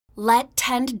Let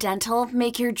Tend Dental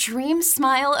make your dream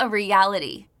smile a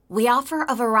reality. We offer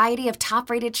a variety of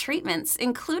top-rated treatments,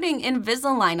 including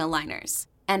Invisalign aligners.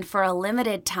 And for a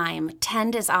limited time,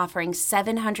 Tend is offering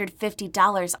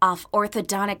 $750 off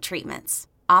orthodontic treatments.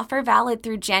 Offer valid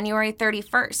through January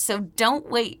 31st, so don't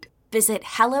wait. Visit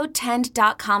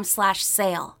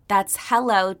hellotend.com/sale. That's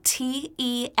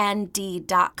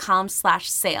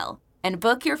hellotend.com/sale. And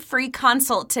book your free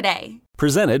consult today.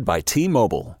 Presented by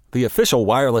T-Mobile, the official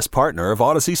wireless partner of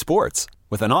Odyssey Sports.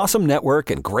 With an awesome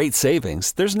network and great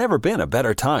savings, there's never been a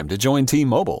better time to join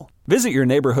T-Mobile. Visit your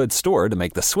neighborhood store to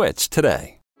make the switch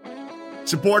today.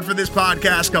 Support for this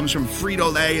podcast comes from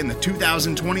Frito-Lay in the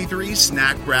 2023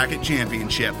 Snack Bracket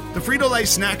Championship. The Frito-Lay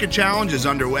Snack-It Challenge is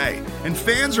underway, and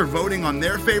fans are voting on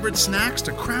their favorite snacks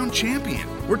to crown champion.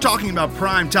 We're talking about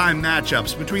prime-time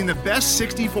matchups between the best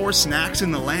 64 snacks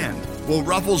in the land. Will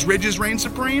Ruffles Ridges reign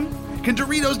supreme? Can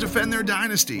Doritos defend their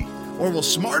dynasty? Or will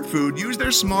Smart Food use their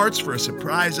smarts for a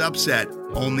surprise upset?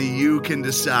 Only you can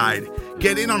decide.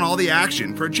 Get in on all the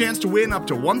action for a chance to win up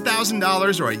to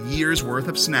 $1,000 or a year's worth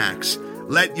of snacks.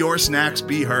 Let your snacks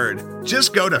be heard.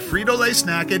 Just go to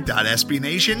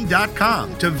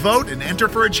fritolaysnacket.sbnation.com to vote and enter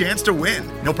for a chance to win.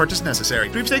 No purchase necessary.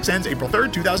 Sweepstakes ends April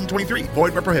 3rd, 2023.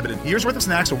 Void where prohibited. Year's worth of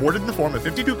snacks awarded in the form of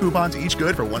 52 coupons, each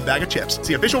good for one bag of chips.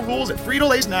 See official rules at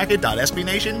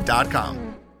fritolaysnacket.sbnation.com.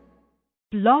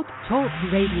 Blog Talk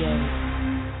Radio.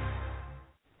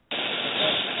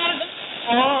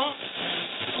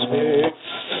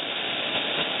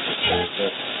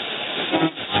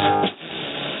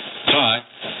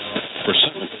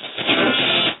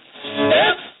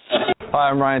 Hi,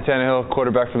 I'm Ryan Tannehill,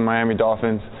 quarterback for the Miami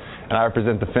Dolphins, and I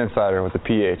represent the Phinsider with the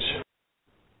PH.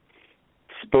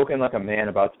 Spoken like a man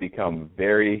about to become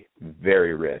very,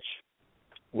 very rich.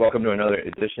 Welcome to another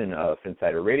edition of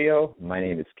Phinsider Radio. My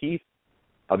name is Keith.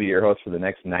 I'll be your host for the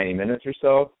next 90 minutes or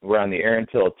so. We're on the air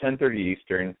until 10:30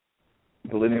 Eastern.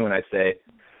 Believe me when I say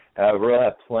we'll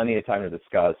have plenty of time to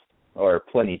discuss, or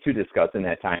plenty to discuss in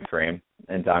that time frame.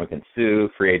 And Ndamukong Suh,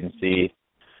 free agency,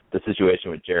 the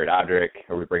situation with Jared Odrick,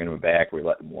 are we bringing him back, are we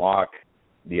letting him walk,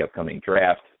 the upcoming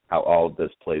draft, how all of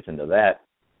this plays into that.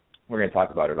 We're going to talk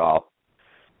about it all.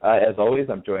 As always,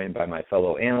 I'm joined by my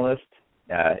fellow analyst,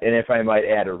 and if I might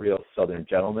add, a real Southern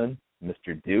gentleman,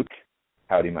 Mr. Duke.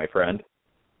 Howdy, my friend.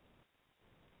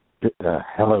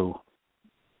 Hello.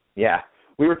 Yeah,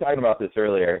 we were talking about this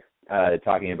earlier,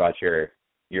 talking about your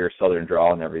Southern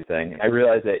drawl and everything. I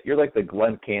realized that you're like the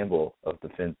Glenn Campbell of the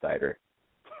Phinsider.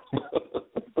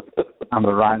 I'm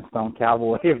the Rhinestone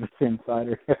Cowboy of the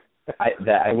Phinsider.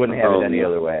 I wouldn't have it any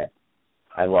other way.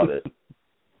 I love it.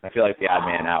 I feel like the odd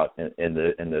man out in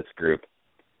this group.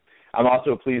 I'm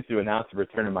also pleased to announce the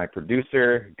return of my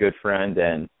producer, good friend,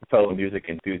 and fellow music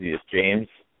enthusiast, James.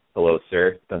 Hello,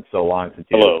 sir. It's been so long since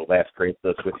you last graced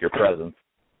us with your presence.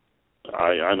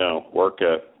 I know. Work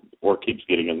keeps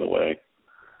getting in the way.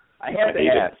 I have to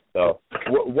ask, though,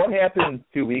 what happened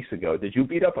 2 weeks ago? Did you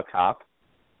beat up a cop?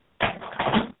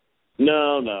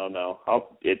 No.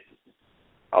 I'll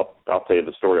tell you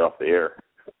the story off the air.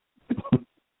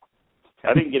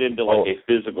 I didn't get into a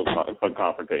physical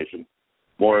confrontation.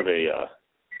 More of a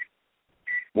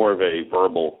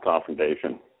verbal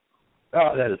confrontation.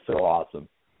 Oh, that is so awesome.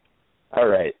 All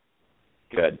right,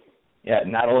 good. Yeah,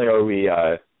 not only are we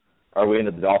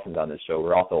into the Dolphins on this show,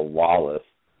 we're also lawless.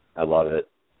 I love it.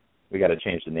 We got to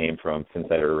change the name from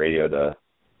Phinsider Radio to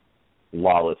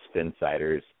Lawless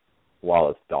Phinsiders,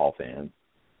 Lawless Dolphins.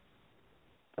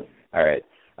 All right.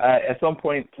 At some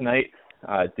point tonight,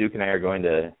 Duke and I are going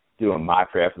to do a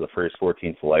mock draft of the first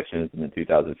 14 selections in the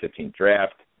 2015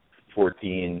 draft.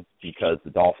 14 because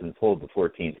the Dolphins hold the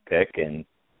 14th pick, and,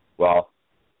 well,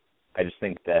 I just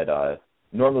think that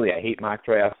normally I hate mock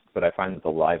drafts, but I find that the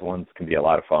live ones can be a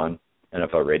lot of fun.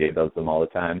 NFL Radio does them all the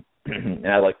time, and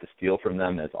I like to steal from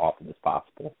them as often as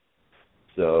possible.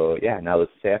 So, yeah, now this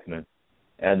is happening.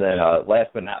 And then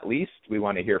last but not least, we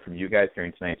want to hear from you guys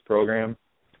during tonight's program.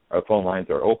 Our phone lines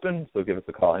are open, so give us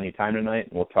a call anytime tonight,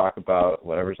 and we'll talk about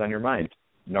whatever's on your mind.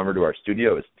 The number to our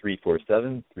studio is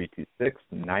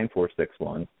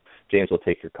 347-326-9461. James will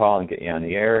take your call and get you on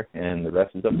the air, and the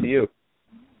rest is up to you.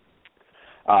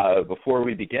 Before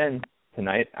we begin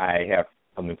tonight, I have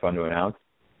something fun to announce.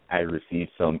 I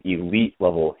received some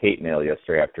elite-level hate mail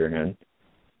yesterday afternoon,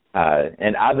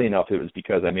 and oddly enough, it was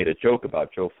because I made a joke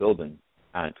about Joe Philbin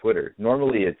on Twitter.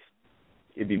 Normally,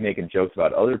 it'd be making jokes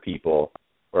about other people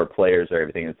or players or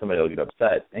everything, and somebody will get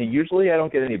upset. And usually I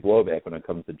don't get any blowback when it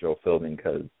comes to Joe Philbin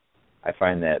because I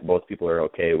find that most people are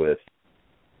okay with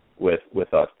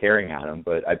us carrying on him.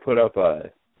 But I put up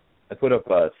a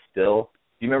still.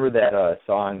 Do you remember that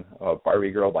song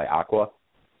Barbie Girl by Aqua?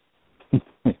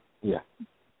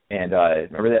 And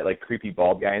remember that like creepy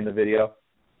bald guy in the video?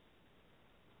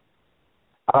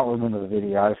 I don't remember the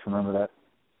video. I just remember that.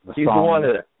 He's the one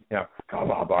that,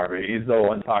 come on, Barbie. He's the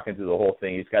one talking through the whole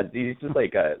thing. He's just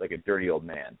like a dirty old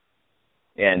man.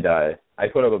 And I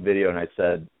put up a video and I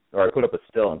put up a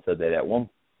still and said that at one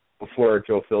before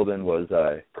Joe Philbin was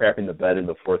crapping the bed in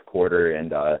the fourth quarter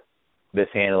and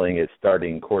mishandling his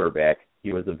starting quarterback,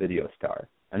 he was a video star.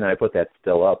 And then I put that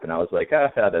still up and I was like,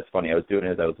 that's funny. I was doing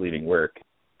it as I was leaving work.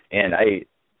 And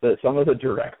some of the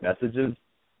direct messages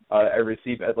I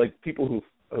received, like people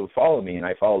who follow me and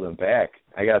I follow them back,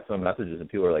 I got some messages and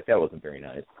people were like, that wasn't very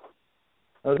nice.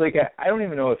 I was like, I don't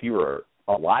even know if you were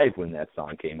alive when that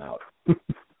song came out.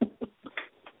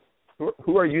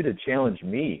 Who are you to challenge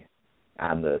me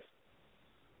on this?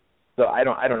 So I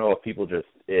don't know if people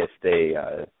if they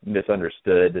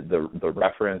misunderstood the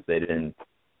reference, they didn't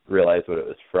realize what it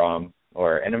was from,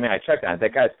 and I mean I checked on it.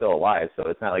 That guy's still alive, so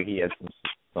it's not like he had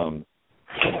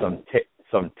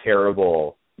some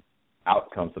terrible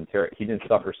outcome. He didn't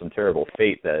suffer some terrible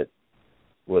fate that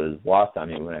was lost on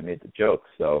me when I made the joke.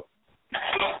 So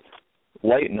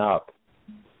lighten up.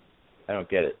 I don't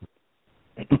get it.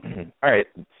 All right,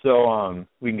 so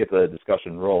we can get the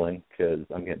discussion rolling because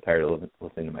I'm getting tired of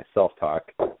listening to myself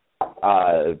talk.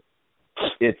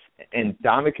 It's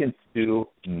Ndamukong Suh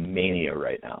mania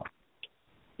right now.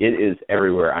 It is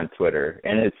everywhere on Twitter,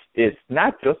 and it's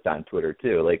not just on Twitter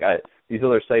too. Like these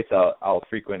other sites I'll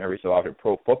frequent every so often.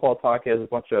 Pro Football Talk has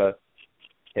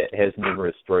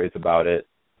numerous stories about it.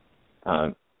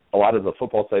 A lot of the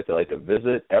football sites I like to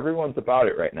visit, everyone's about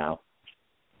it right now.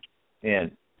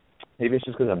 And maybe it's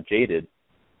just because I'm jaded.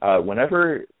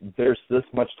 Whenever there's this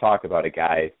much talk about a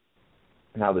guy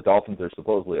and how the Dolphins are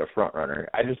supposedly a front runner,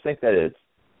 I just think that it's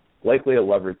likely a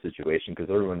leverage situation because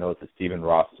everyone knows that Stephen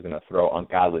Ross is going to throw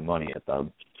ungodly money at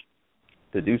them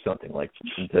to do something like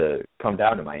to come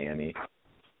down to Miami.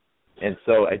 And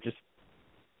so I just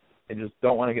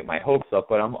don't want to get my hopes up,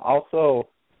 but I'm also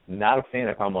not a fan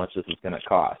of how much this is going to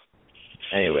cost.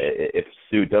 Anyway, if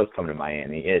Suh does come to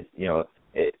Miami,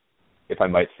 if I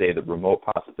might say the remote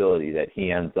possibility that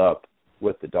he ends up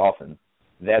with the Dolphins,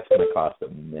 that's going to cost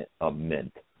a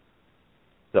mint.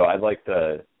 So I'd like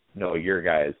to know your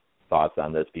guys' thoughts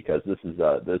on this because this is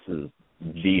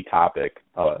the topic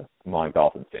among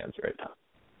Dolphins fans right now.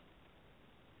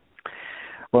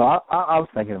 Well, I was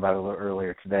thinking about it a little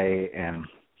earlier today, and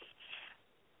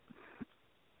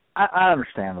I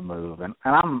understand the move, and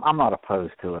I'm not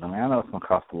opposed to it. I mean, I know it's going to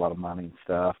cost a lot of money and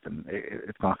stuff, and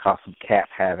it's going to cause some cap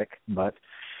havoc, but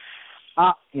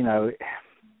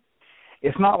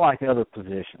it's not like other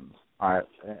positions. All right,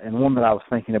 and one that I was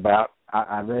thinking about,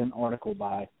 I read an article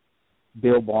by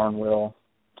Bill Barnwell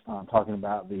talking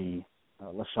about the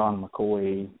LaShawn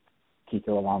McCoy, Kiko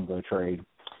Alonso trade,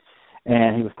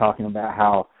 and he was talking about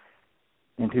how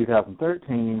in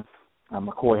 2013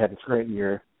 McCoy had this great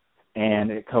year,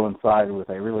 and it coincided with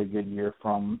a really good year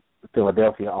from the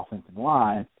Philadelphia offensive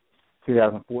line.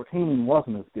 2014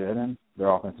 wasn't as good, and their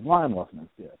offensive line wasn't as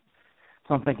good.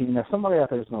 So I'm thinking, somebody out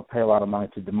there is going to pay a lot of money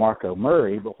to DeMarco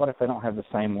Murray, but what if they don't have the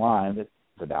same line that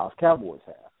the Dallas Cowboys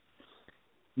have?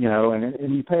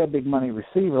 And you pay a big money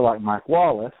receiver like Mike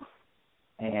Wallace,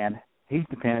 and he's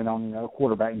dependent on, a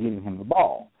quarterback getting him the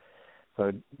ball.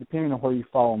 So depending on where you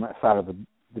fall on that side of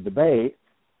the debate,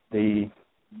 the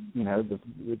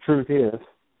truth is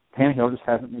Tannehill just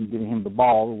hasn't been getting him the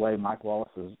ball the way Mike Wallace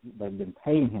they've been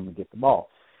paying him to get the ball,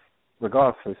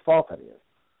 regardless of whose fault that is.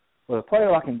 But a player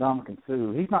like Ndamukong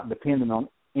Suh, he's not dependent on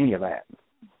any of that.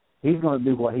 He's going to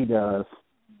do what he does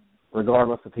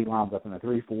regardless if he lines up in a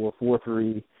 3-4,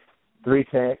 4-3,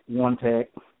 3-tech, 1-tech,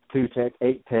 2-tech,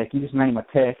 8-tech. You just name a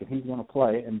tech, and he's going to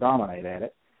play and dominate at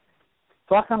it.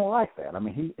 So I kind of like that. I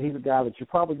mean, he's a guy that you're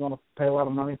probably going to pay a lot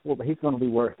of money for, but he's going to be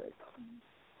worth it.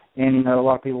 And, a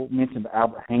lot of people mentioned the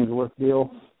Albert Hainsworth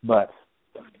deal, but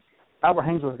Albert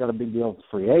Hainsworth got a big deal as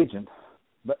a free agent,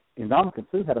 but Ndamukong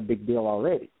Suh had a big deal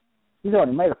already. He's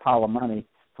already made a pile of money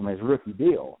from his rookie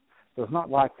deal. So it's not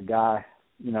like the guy,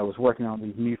 was working on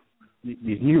these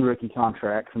new rookie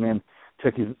contracts and then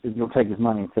is going to take his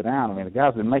money and sit down. I mean, the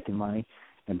guy's been making money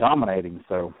and dominating.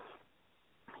 So,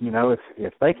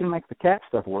 if they can make the cap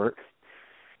stuff work,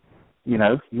 you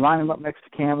line him up next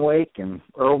to Cam Wake and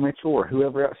Earl Mitchell or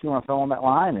whoever else you want to throw on that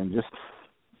line and just,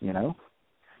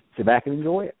 sit back and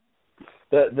enjoy it.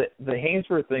 The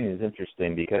Hainsworth thing is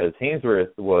interesting because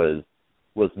Hainsworth was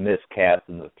miscast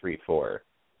in the 3-4.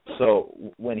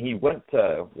 So when he went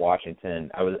to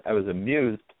Washington, I was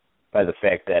amused by the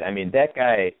fact that, that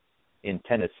guy in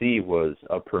Tennessee was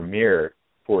a premier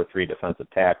 4-3 defensive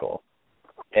tackle.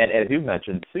 And as you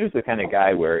mentioned, Suh's the kind of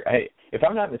guy where if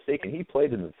I'm not mistaken, he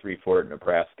played in the 3-4 at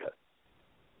Nebraska.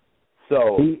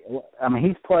 So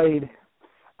he's played.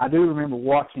 I do remember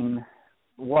watching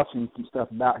some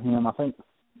stuff about him. I think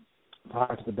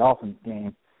prior to the Dolphins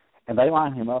game, and they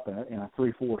line him up in a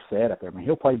 3-4 set up there. I mean,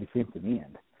 he'll play defensive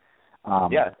end.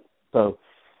 So,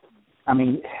 I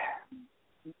mean,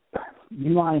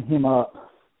 you line him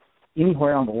up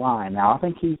anywhere on the line. Now, I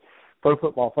think Pro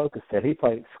Football Focus said he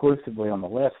played exclusively on the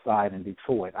left side in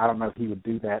Detroit. I don't know if he would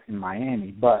do that in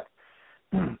Miami, but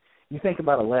you think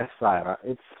about a left side.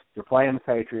 You're playing the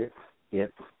Patriots.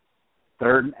 It's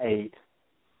 3rd and 8,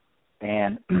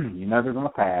 and you know they're going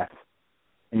to pass,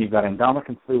 and you've got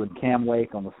Ndamukong Suh and Cam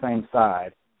Wake on the same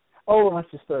side. Oh, let's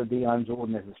just throw Deion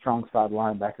Jordan as a strong side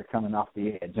linebacker coming off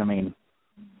the edge. I mean,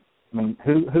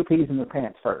 who pees in their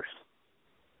pants first?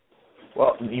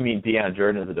 Well, you mean Deion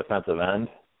Jordan as a defensive end?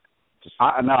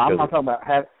 I'm not talking about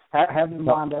have them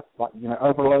lined up, like,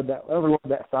 overload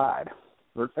that side.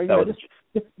 Or,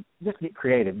 just get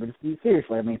creative. But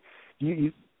seriously, I mean,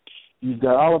 you've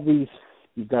got all of these.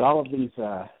 You can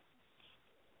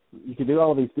do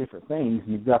all of these different things,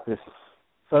 and you've got this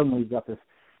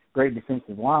great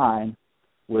defensive line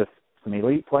with some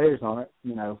elite players on it,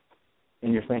 and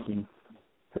you're thinking,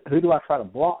 who do I try to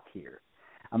block here?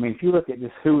 I mean, if you look at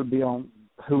just who would be on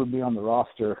the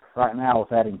roster right now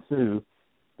with adding Sue,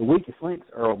 the weakest link's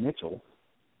Earl Mitchell,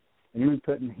 and you're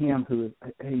putting him,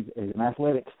 he's an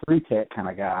athletic 3-tech kind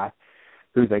of guy,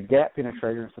 who's a gap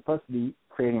penetrator and supposed to be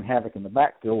creating havoc in the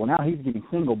backfield. Well, now he's getting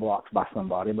single blocks by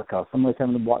somebody because somebody's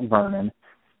coming to block Vernon,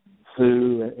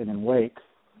 Sue, and then Wake.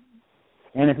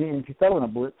 And if you throw in a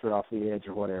blitzer off the edge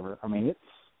or whatever,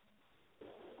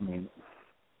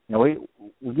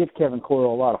 we give Kevin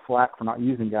Coyle a lot of flack for not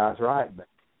using guys right, but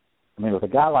with a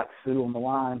guy like Sue on the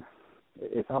line,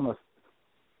 it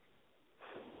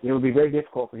would be very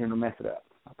difficult for him to mess it up.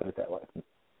 I'll put it that way.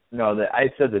 No, I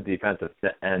said the defensive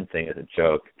end thing is a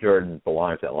joke. Jordan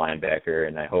belongs at linebacker,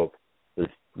 and I hope this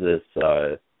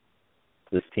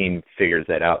team figures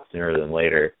that out sooner than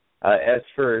later. As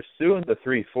for Sue in the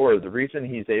 3-4, the reason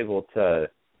he's able to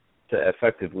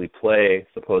effectively play,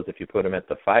 suppose if you put him at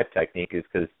the 5 technique, is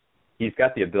because he's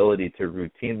got the ability to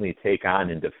routinely take on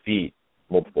and defeat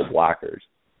multiple blockers.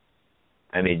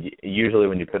 I mean, usually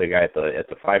when you put a guy at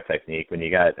the 5 technique, when you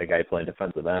got a guy playing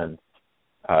defensive end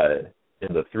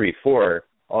in the 3-4,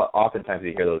 oftentimes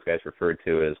you hear those guys referred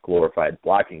to as glorified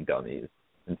blocking dummies.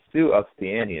 And Sue ups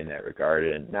the ante in that regard,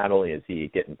 and not only is he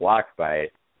getting blocked by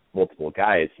multiple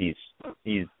guys, he's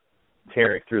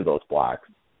tearing through those blocks,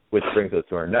 which brings us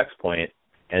to our next point,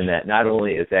 and that not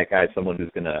only is that guy someone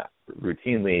who's going to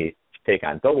routinely take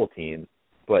on double teams,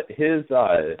 but his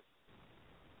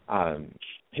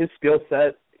skill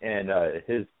set and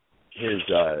his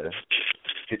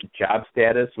job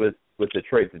status with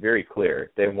Detroit is very clear.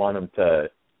 They want him to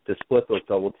split those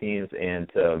double teams and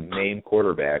to maim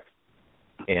quarterbacks,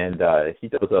 and he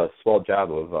does a swell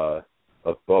job of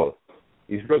both.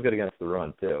 He's real good against the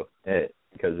run too,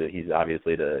 because he's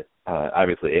obviously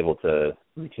able to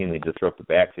routinely disrupt the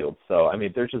backfield. So I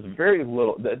mean, there's just very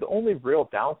little. The only real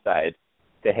downside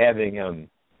to having him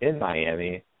in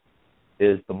Miami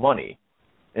is the money.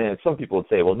 And some people would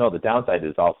say, well, no, the downside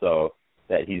is also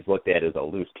that he's looked at as a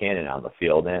loose cannon on the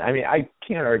field. And I mean, I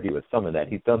can't argue with some of that.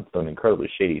 He's done some incredibly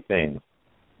shady things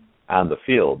on the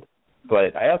field.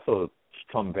 But I also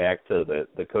come back to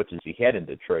the coaches he had in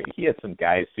Detroit. He had some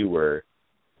guys who were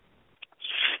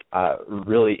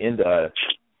really into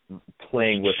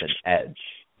playing with an edge.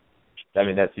 I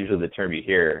mean, that's usually the term you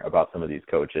hear about some of these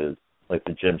coaches, like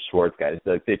the Jim Schwartz guys.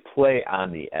 Like, they play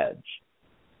on the edge.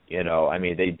 I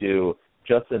mean, they do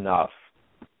just enough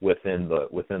within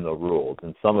the rules,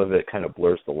 and some of it kind of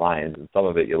blurs the lines, and some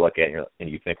of it you look at and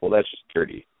you think, well, that's just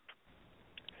dirty.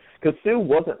 Because Sue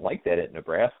wasn't like that at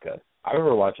Nebraska. I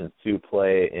remember watching Sue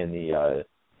play in the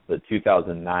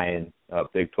 2009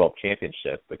 Big 12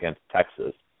 championship against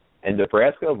Texas, and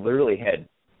Nebraska literally had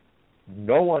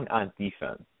no one on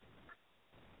defense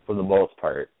for the most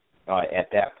part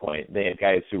at that point. They had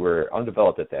guys who were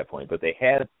undeveloped at that point, but they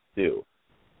had Sue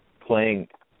playing.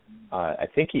 I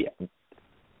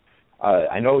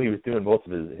know he was doing most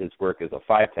of his work as a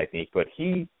 5 technique, but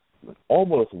he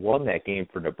almost won that game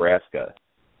for Nebraska,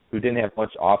 who didn't have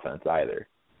much offense either.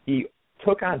 He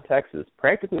took on Texas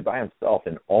practically by himself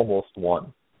and almost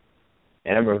won.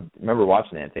 And I remember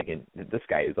watching that and thinking, this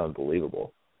guy is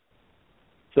unbelievable.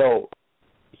 So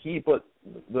but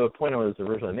the point I was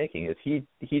originally making is he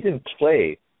didn't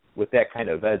play with that kind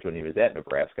of edge when he was at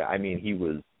Nebraska. I mean, he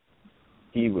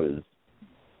was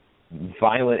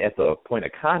violent at the point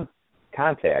of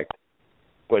contact,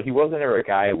 but he wasn't ever a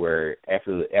guy where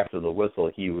after the whistle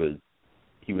he was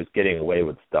he was getting away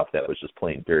with stuff that was just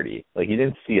plain dirty. Like, you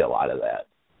didn't see a lot of that.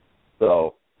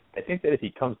 So I think that if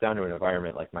he comes down to an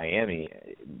environment like Miami,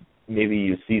 maybe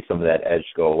you see some of that edge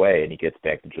go away and he gets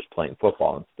back to just playing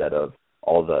football instead of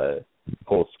all the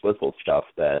post-whistle stuff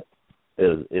that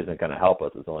isn't going to help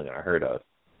us. It's only going to hurt us.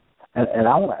 And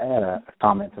I want to add a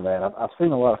comment to that. I've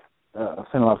seen a lot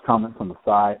of comments on the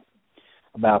site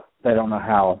about they don't know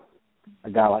how a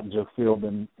guy like Joe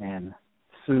Philbin and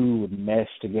Sue would mesh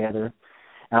together.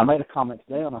 And I made a comment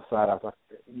today on the site. I was like,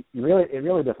 it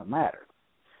really doesn't matter,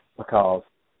 because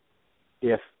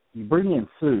if you bring in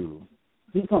Sue,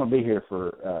 he's going to be here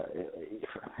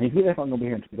he's definitely going to be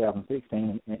here in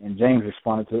 2016, and James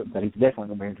responded to it that he's definitely going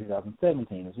to be here in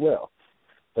 2017 as well.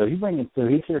 So if you bring in Sue,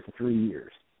 he's here for 3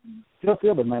 years. Joe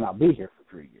Philbin may not be here for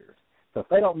 3 years. So if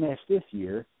they don't mesh this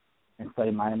year, and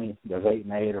say Miami goes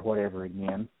 8-8 or whatever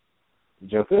again,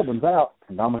 Joe Philbin's out,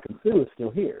 and Dominican Sue is still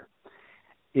here.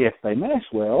 If they mesh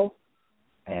well,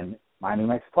 and Miami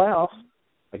makes the playoffs,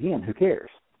 again, who cares?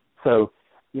 So,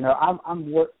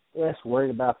 I'm less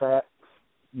worried about that.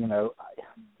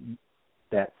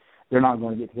 That they're not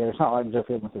going to get together. It's not like Joe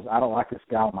Philbin says, I don't like this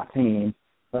guy on my team,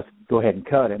 let's go ahead and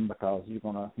cut him because you're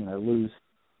going to, lose.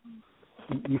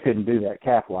 You couldn't do that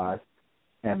cap-wise.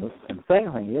 And the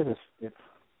second thing is if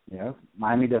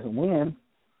Miami doesn't win,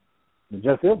 then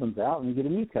Joe Philbin's out and you get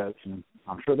a new coach, and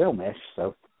I'm sure they'll mesh.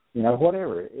 So,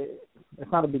 whatever.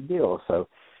 It's not a big deal. So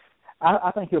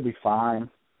I think he'll be fine.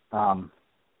 I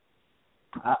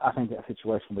think that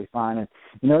situation will be fine. And,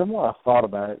 the more I thought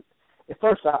about it, at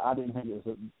first I didn't think it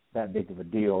was that big of a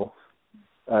deal,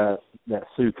 that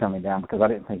Sue coming down, because I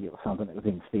didn't think it was something that was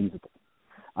even feasible.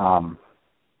 I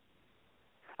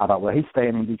thought, well, he's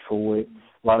staying in Detroit.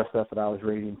 A lot of stuff that I was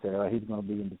reading said he's going to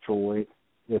be in Detroit.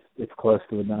 It's close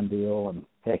to a done deal, and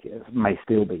heck, it may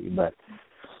still be.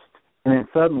 And then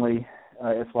suddenly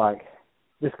it's like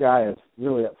this guy is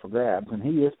really up for grabs, and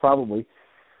he is probably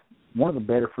one of the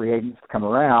better free agents to come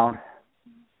around.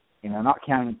 Not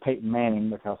counting Peyton Manning,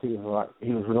 because he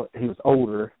was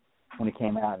older when he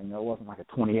came out. It wasn't like a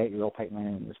 28-year-old Peyton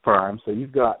Manning in his prime. So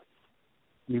you've got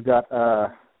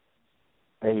a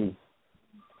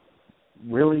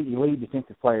really elite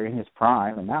defensive player in his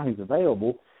prime, and now he's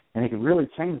available, and he can really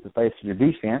change the face of your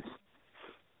defense,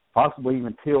 possibly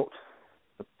even tilt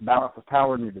the balance of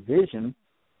power in your division.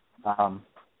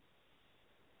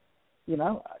 You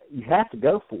have to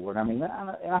go for it. And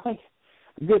I think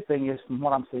the good thing is, from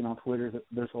what I'm seeing on Twitter, is that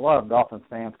there's a lot of Dolphins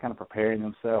fans kind of preparing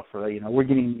themselves for, we're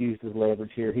getting used as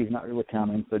leverage here. He's not really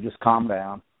coming, so just calm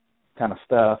down kind of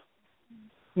stuff.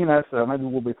 So maybe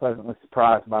we'll be pleasantly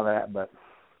surprised by that, but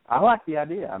I like the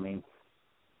idea.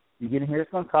 You get in here,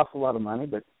 it's going to cost a lot of money,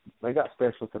 but they got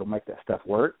specialists that'll make that stuff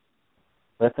work.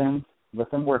 Let them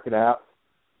work it out,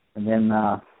 and then,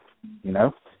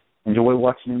 enjoy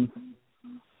watching him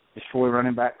destroy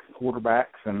running backs,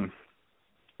 quarterbacks, and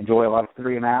enjoy a lot of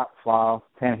 3-and-outs while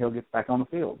Tannehill gets back on the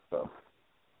field. So,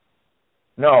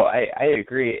 no, I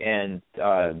agree, and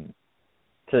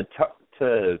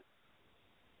to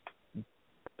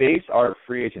base our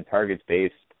free agent targets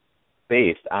based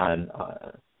on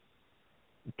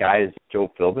guys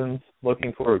Joe Philbin's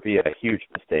looking for would be a huge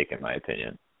mistake, in my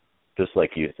opinion, just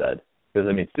like you said. Because,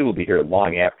 Sue will be here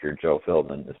long after Joe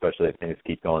Philbin, especially if things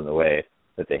keep going the way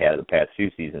that they had the past few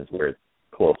seasons where it's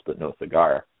close but no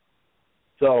cigar.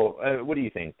 So, what do you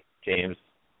think, James?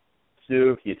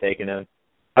 Sue, you taking him?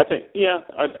 I think,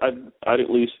 I'd at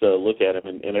least look at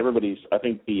him, and everybody's. I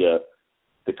think the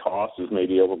cost is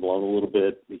maybe overblown a little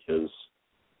bit, because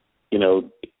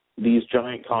these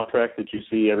giant contracts that you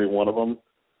see, every one of them,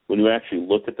 when you actually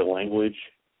look at the language,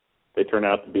 they turn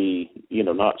out to be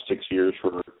not 6 years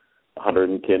for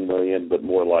 $110 million, but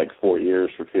more like 4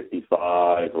 years for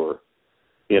 $55, or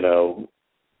you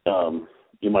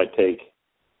might take.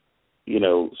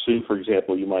 Sue, for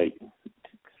example, you might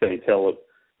say tell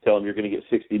him you're going to get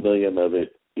 $60 million of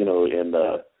it, in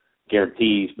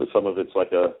guarantees, but some of it's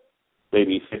like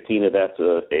maybe 15 of that's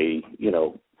a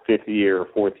fifth year or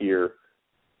fourth year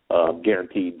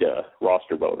guaranteed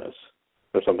roster bonus,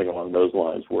 or something along those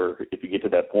lines. Where if you get to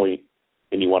that point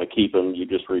and you want to keep him, you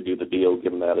just redo the deal,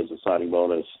 give him that as a signing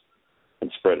bonus,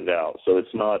 and spread it out. So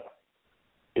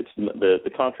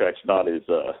the contract's not as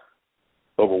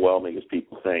overwhelming as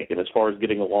people think. And as far as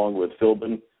getting along with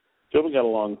Philbin got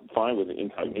along fine with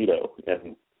Incognito,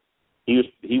 and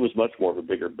he was much more of a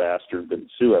bigger bastard than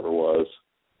Sue ever was.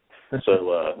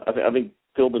 So I think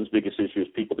Philbin's biggest issue is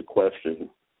people to question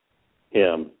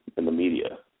him in the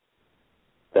media.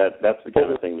 That's the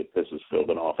kind of thing that pisses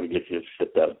Philbin off and gets you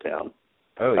shipped out of town.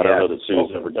 Oh, I don't know that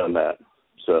Sue's ever done that.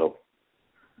 So,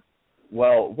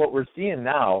 well, what we're seeing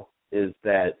now is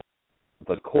that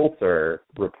the Colts are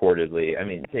reportedly, I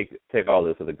mean, take all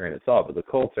this with a grain of salt, but the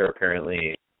Colts are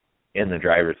apparently in the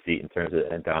driver's seat in terms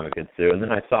of Ndamukong Suh. And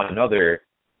then I saw another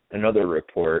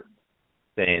report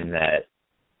saying that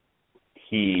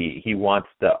he wants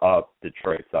to up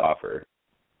Detroit's offer,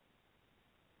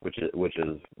 which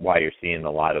is why you're seeing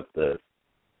a lot of this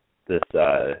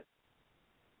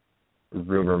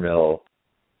rumor mill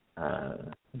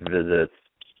visits.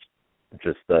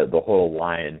 Just the whole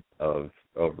line of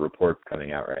reports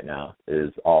coming out right now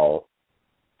is all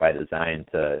by design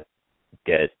to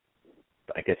get,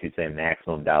 I guess you'd say,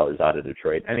 maximum dollars out of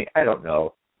Detroit. I mean, I don't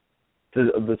know.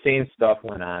 The same stuff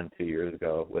went on 2 years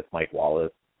ago with Mike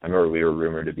Wallace. I remember we were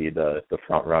rumored to be the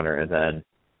front runner, and then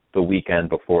the weekend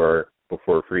before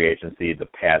free agency, the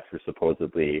Pats were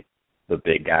supposedly the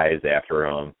big guys after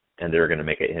him, and they were going to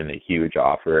make him a huge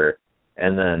offer.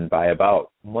 And then by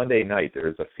about Monday night, there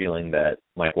was a feeling that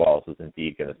Mike Wallace was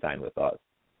indeed going to sign with us.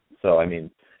 So, I mean,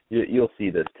 you'll see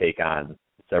this take on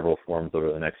several forms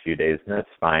over the next few days, and that's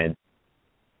fine.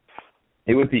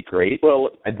 It would be great.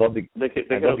 Well, I'd love to get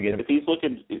him. If he's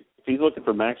looking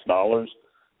for max dollars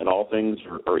and all things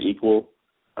are equal,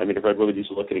 I mean, if everybody's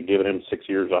looking at giving him 6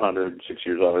 years, 100, 6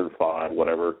 years, 105,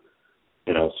 whatever,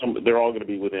 they're all going to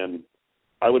be within.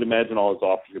 I would imagine all his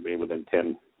offers are going to be within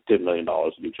 $10 million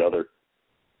of each other.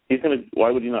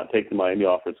 Why would you not take the Miami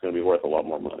offer? It's going to be worth a lot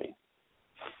more money.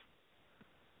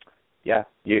 Yeah,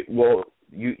 you'd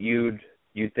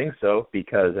think so,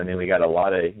 because I mean, we got a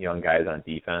lot of young guys on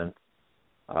defense.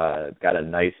 Got a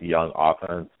nice young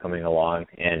offense coming along,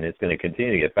 and it's going to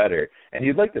continue to get better. And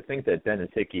you'd like to think that Dennis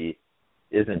Hickey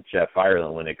isn't Jeff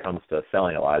Ireland when it comes to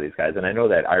selling a lot of these guys. And I know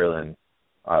that Ireland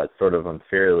sort of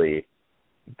unfairly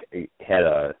had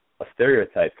a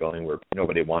stereotype going where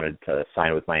nobody wanted to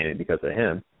sign with Miami because of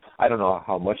him. I don't know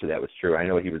how much of that was true. I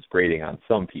know he was grading on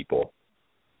some people.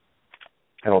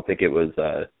 I don't think it was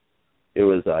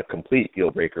a complete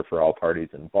deal breaker for all parties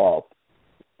involved.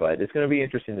 But it's going to be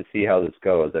interesting to see how this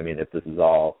goes. I mean, if this is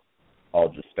all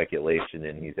just speculation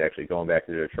and he's actually going back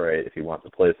to Detroit, if he wants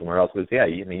to play somewhere else. Because, yeah,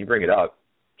 you bring it up.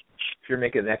 If you're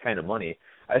making that kind of money,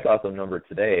 I saw some number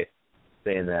today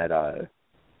saying that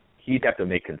he'd have to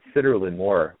make considerably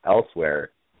more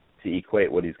elsewhere to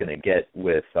equate what he's going to get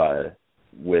with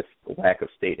lack of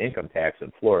state income tax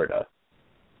in Florida.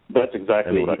 That's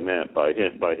exactly what I meant by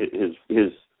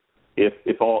his.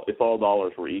 If all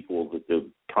dollars were equal, the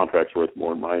contract's worth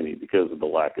more in Miami because of the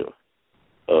lack of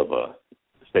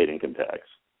state income tax.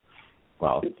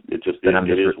 Well, it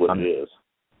is what it is.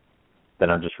 Then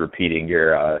I'm just repeating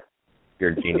your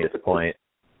genius point.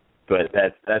 But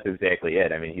that's exactly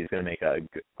it. I mean, he's going to make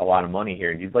a lot of money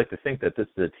here, and you'd like to think that this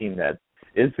is a team that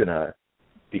is going to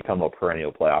become a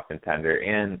perennial playoff contender,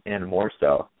 and more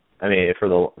so. I mean, for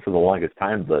the longest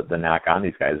time, the knock on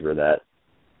these guys was that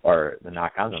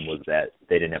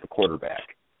they didn't have a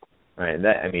quarterback, right? And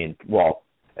that, I mean, well,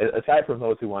 aside from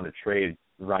those who want to trade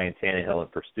Ryan Tannehill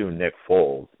and pursue Nick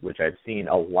Foles, which I've seen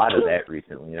a lot of that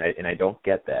recently, and I don't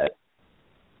get that,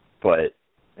 but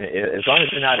as long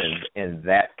as you're not in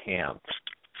that camp,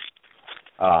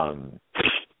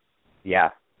 yeah,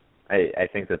 I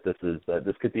think that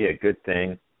this could be a good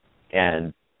thing,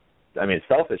 and I mean,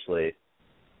 selfishly,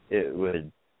 it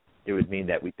would mean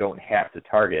that we don't have to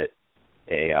target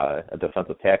a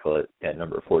defensive tackle at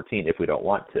number 14 if we don't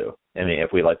want to. I mean,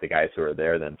 if we like the guys who are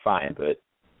there, then fine, but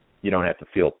you don't have to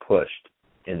feel pushed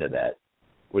into that.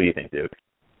 What do you think, Duke?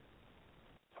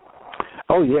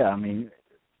 Oh yeah, I mean,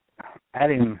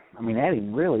 adding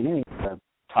really any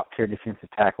top tier defensive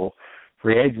tackle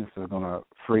free agents is going to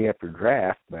free up your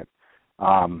draft, but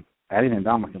adding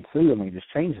Ndamukong Suh, I mean,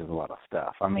 just changes a lot of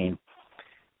stuff. I mean,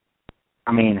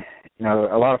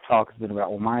 a lot of talk has been about,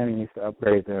 well, Miami needs to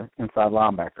upgrade the inside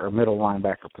linebacker or middle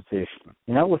linebacker position.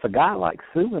 With a guy like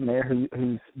Suh in there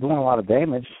who's doing a lot of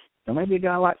damage, maybe a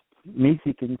guy like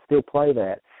Nisi can still play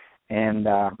that, and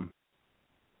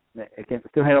it can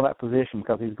still handle that position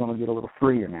because he's going to get a little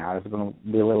freer now. There's going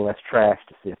to be a little less trash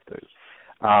to sift through.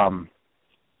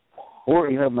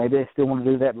 Or, maybe they still want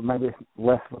to do that, but maybe it's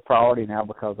less of a priority now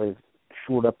because they've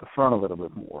shored up the front a little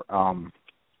bit more.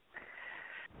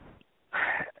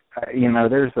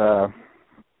 There's a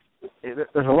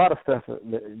lot of stuff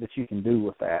that you can do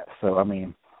with that. So, I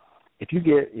mean, if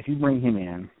you bring him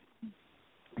in,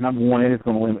 number one, it is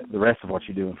going to limit the rest of what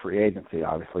you do in free agency.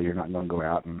 Obviously, you're not going to go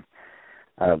out and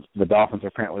the Dolphins are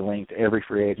apparently linked to every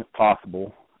free agent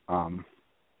possible.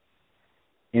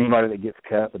 Anybody that gets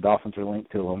cut, the Dolphins are linked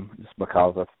to them just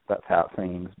because that's how it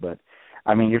seems. But,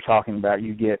 I mean, you're talking about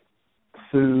you get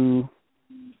Suh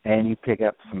and you pick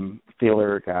up some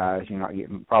filler guys. You're not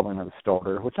getting probably another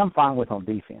starter, which I'm fine with on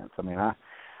defense. I mean,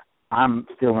 I'm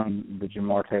still in the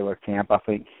Jamar Taylor camp. I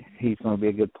think he's going to be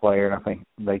a good player, and I think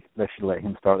they should let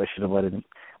him start. They should have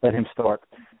let him start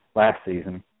last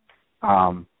season.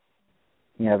 The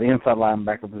inside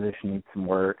linebacker position needs some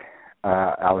work.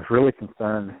 I was really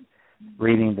concerned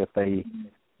reading that they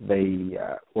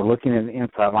were looking at an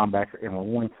inside linebacker and were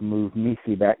wanting to move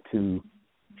Misi back to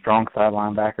strong side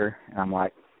linebacker. And I'm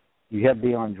like, you have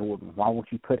Deion Jordan. Why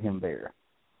won't you put him there?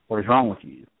 What is wrong with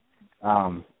you?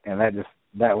 And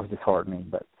that was disheartening.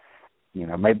 But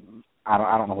maybe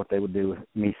I don't know what they would do with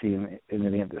Misi in the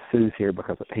event that Sue's here,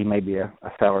 because he may be a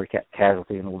salary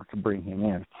casualty in order to bring him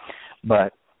in.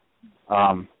 But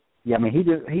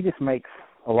he just makes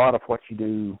a lot of what you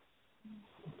do,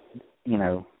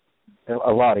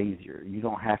 a lot easier. You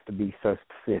don't have to be so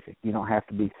specific. You don't have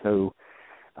to be so,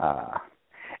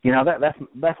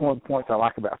 that's one of the points I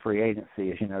like about free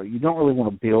agency is, you don't really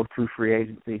want to build through free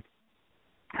agency.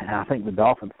 And I think the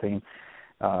Dolphins team,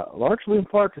 largely in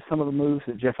part to some of the moves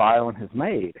that Jeff Ireland has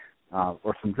made,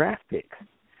 or some draft picks.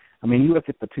 I mean, you look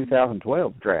at the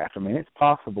 2012 draft. I mean, it's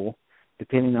possible,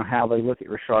 depending on how they look at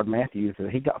Rashard Matthews,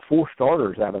 that he got 4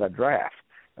 starters out of that draft: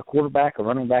 a quarterback, a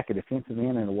running back, a defensive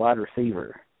end, and a wide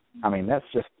receiver. I mean, that's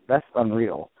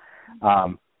unreal.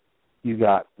 You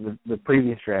got the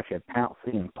previous draft, you had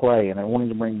Pouncey and Play, and they wanted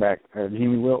to bring back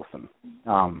Jimmy Wilson.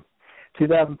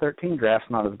 2013 draft's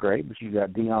not as great, but you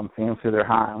got Deion Sims, who they're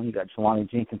high on. You got Jelani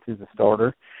Jenkins, who's a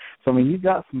starter. So, I mean, you've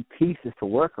got some pieces to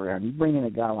work around. You bring in a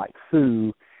guy like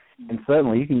Sue, and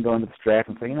suddenly you can go into this draft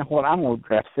and say, you know what, I'm going to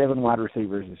draft 7 wide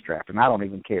receivers this draft, and I don't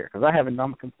even care, because I have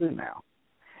Ndamukong Suh now.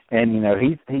 And,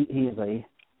 he is a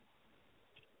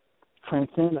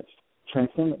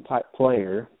transcendent type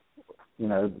player,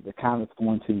 the kind that's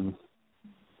going to,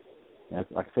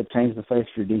 like I said, change the face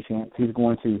of your defense. He's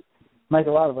going to make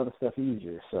a lot of other stuff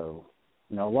easier. So,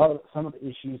 some of the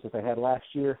issues that they had last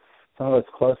year, some of those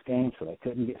close games where they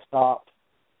couldn't get stopped.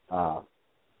 Miami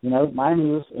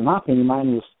was, in my opinion,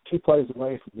 was 2 plays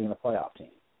away from being a playoff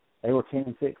team. They were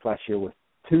 10-6 last year with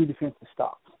 2 defensive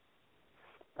stops.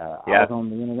 I was on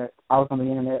the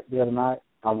internet the other night.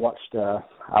 I watched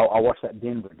that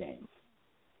Denver game.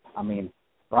 I mean,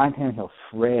 Brian Tannehill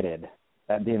shredded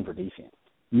that Denver defense.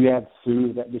 You have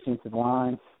Sue, that defensive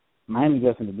line. Miami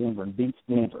goes into Denver and beats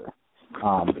Denver.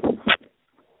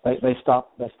 They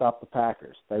stopped the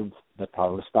Packers. They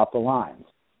probably stopped the Lions.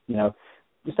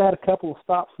 Just add a couple of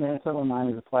stops there, and suddenly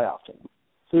Miami's a playoff team.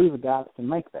 Sue's a guy that can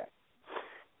make that.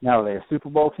 Now, are they a Super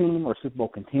Bowl team or a Super Bowl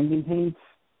contending team?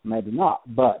 Maybe not,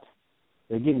 but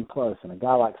they're getting close, and a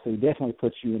guy like Sue definitely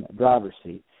puts you in a driver's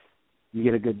seat. You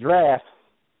get a good draft,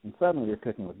 and suddenly you're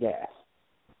cooking with gas.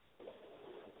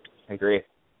 I agree.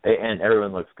 And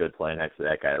everyone looks good playing next to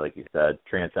that guy, like you said.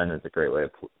 Transcendence is a great way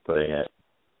of putting it.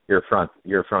 Your front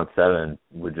 7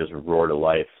 would just roar to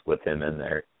life with him in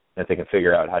there. And if they can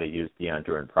figure out how to use Deion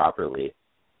Jordan properly,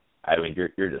 I mean,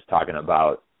 you're just talking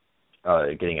about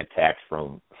getting attacked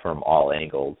from all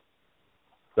angles.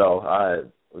 So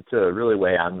to really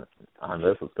weigh on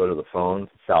this, let's go to the phones,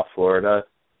 South Florida,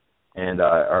 and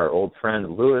our old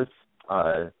friend Lewis.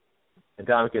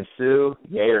 Ndamukong Suh,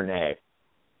 yay or nay?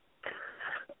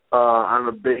 I'm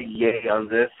a big yay on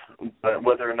this, but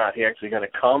whether or not he's actually going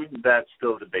to come, that's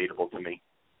still debatable to me.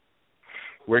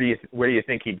 Where do you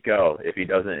think he'd go if he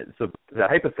doesn't? So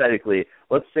hypothetically,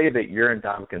 let's say that you're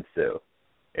Ndamukong Suh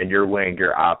and you're weighing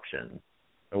your options.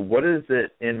 What is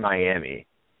it in Miami?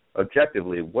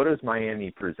 Objectively, what does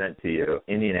Miami present to you?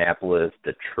 Indianapolis,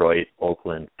 Detroit,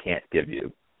 Oakland can't give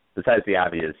you, besides the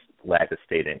obvious lack of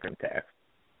state income tax.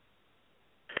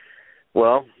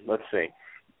 Well, let's see.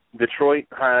 Detroit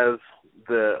has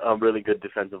a really good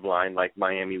defensive line like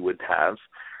Miami would have.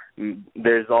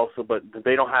 There's also, but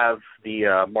they don't have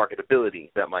the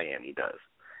marketability that Miami does.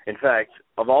 In fact,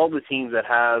 of all the teams that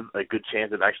have a good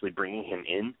chance of actually bringing him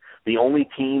in, the only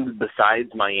teams besides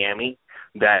Miami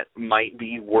that might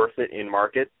be worth it in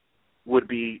market would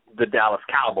be the Dallas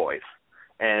Cowboys.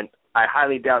 And I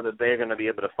highly doubt that they're going to be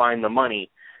able to find the money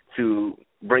to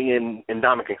bring in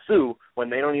Ndamukong Suh when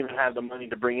they don't even have the money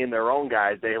to bring in their own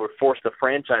guys. They were forced to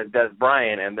franchise Des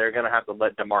Bryant, and they're going to have to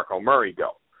let DeMarco Murray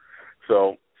go.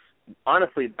 So,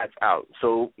 honestly, that's out.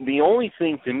 So the only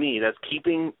thing to me that's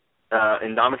keeping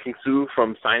Ndamukong Suh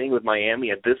from signing with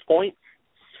Miami at this point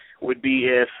would be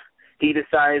if he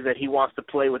decides that he wants to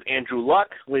play with Andrew Luck,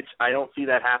 which I don't see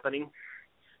that happening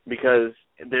because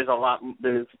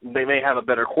they may have a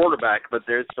better quarterback, but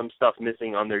there's some stuff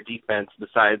missing on their defense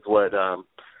besides what the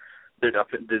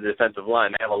defensive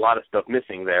line. They have a lot of stuff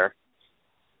missing there.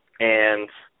 And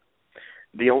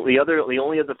the only other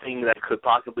thing that could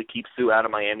possibly keep Suh out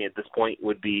of Miami at this point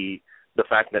would be the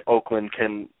fact that Oakland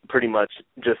can pretty much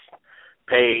just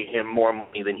pay him more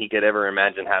money than he could ever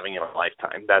imagine having in a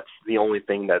lifetime. That's the only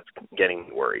thing that's getting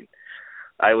me worried.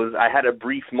 I had a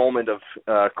brief moment of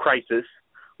crisis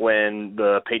when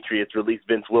the Patriots released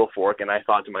Vince Wilfork, and I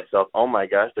thought to myself, oh my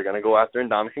gosh, they're going to go after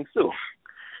Ndamukong Suh.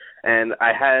 And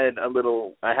I had a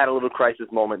little crisis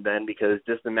moment then, because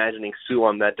just imagining Suh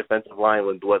on that defensive line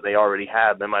with what they already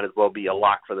have, they might as well be a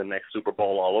lock for the next Super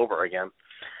Bowl all over again.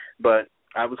 But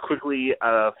I was quickly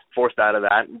forced out of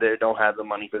that. They don't have the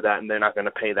money for that, and they're not going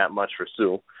to pay that much for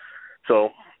Suh. So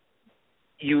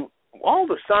all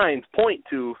the signs point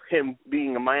to him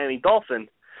being a Miami Dolphin,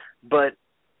 but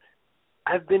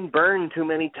I've been burned too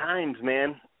many times,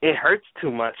 man. It hurts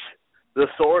too much. The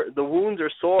wounds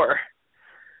are sore.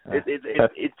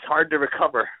 It's hard to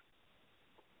recover.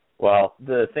 Well,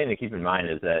 the thing to keep in mind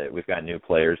is that we've got new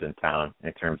players in town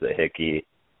in terms of Hickey.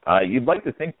 You'd like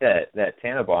to think that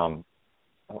Tannenbaum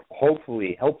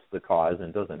hopefully helps the cause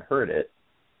and doesn't hurt it.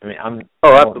 I mean,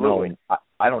 absolutely.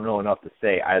 I don't know enough to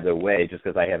say either way, just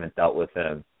because I haven't dealt with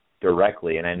him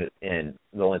directly, and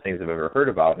the only things I've ever heard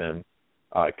about him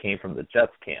came from the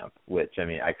Jets camp, which, I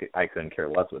mean, I couldn't care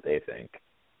less what they think.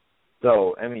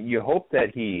 So, I mean, you hope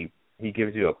that he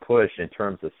gives you a push in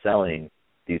terms of selling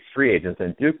these free agents,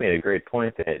 and Duke made a great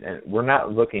point that, and we're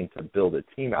not looking to build a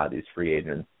team out of these free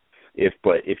agents.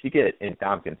 But if you get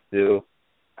Ndamukong Suh,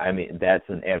 I mean, that's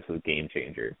an absolute game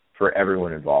changer for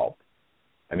everyone involved.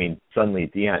 I mean,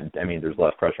 suddenly there's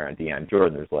less pressure on Deion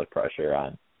Jordan. There's less pressure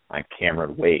on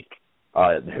Cameron Wake.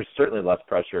 There's certainly less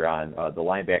pressure on the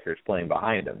linebackers playing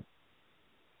behind him.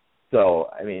 So,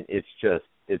 I mean, it's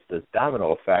this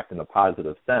domino effect in a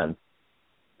positive sense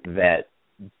that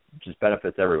just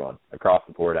benefits everyone across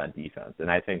the board on defense.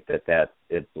 And I think that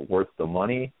it's worth the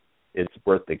money, it's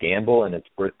worth the gamble, and it's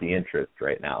worth the interest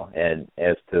right now. And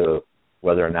as to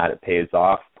whether or not it pays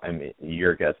off, I mean,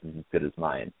 your guess is as good as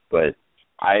mine. But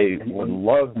I would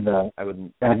love that.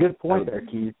 And a good point there,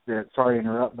 Keith. Sorry to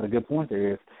interrupt, but a good point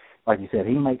there is, like you said,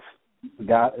 he makes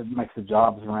the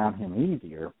jobs around him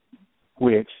easier,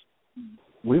 which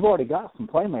we've already got some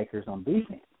playmakers on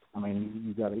defense. I mean,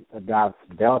 you've got a guy that's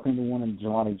developing the one in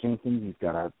Jelani Jenkins. You've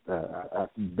got a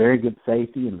very good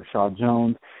safety in Rashad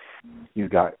Jones. You've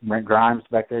got Brent Grimes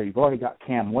back there. You've already got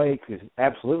Cam Wake, who's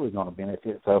absolutely going to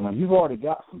benefit. So, I mean, you've already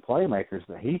got some playmakers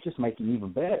that he's just making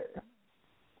even better.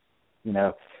 You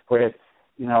know, whereas,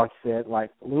 you know, like I said,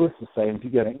 like Lewis was saying, if you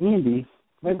go to Indy,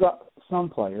 they've got some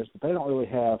players, but they don't really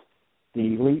have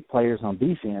the elite players on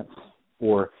defense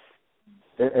or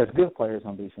as good players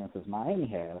on defense as Miami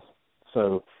has.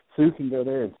 So Suh can go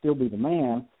there and still be the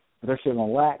man, but they're still going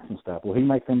to lack some stuff. Will he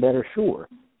make them better? Sure.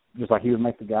 Just like he would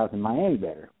make the guys in Miami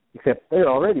better, except they're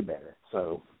already better.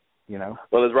 So, you know.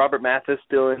 Well, is Robert Mathis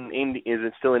still in Indy? Is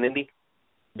it still in Indy?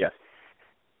 Yes.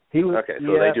 Okay,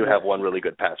 so they do have one really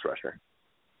good pass rusher.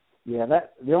 Yeah,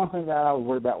 the only thing that I would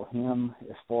worry about with him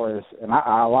as far as, and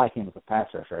I like him as a pass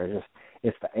rusher,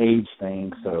 it's the age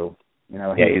thing. So, you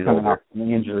know, he's coming off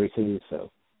an injury too, so,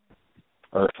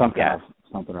 or something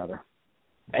or other.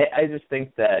 I just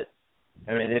think that,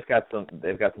 I mean, they've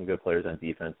got some good players on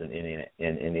defense in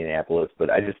Indianapolis, but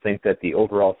I just think that the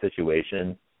overall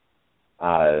situation,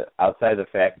 outside of the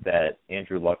fact that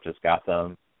Andrew Luck just got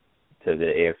them to the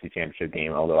AFC Championship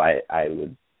game, although I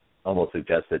would almost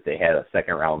suggest that they had a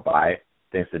second-round bye,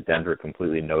 thanks to Denver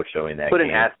completely no-showing that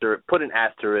game. Put an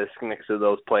asterisk next to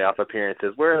those playoff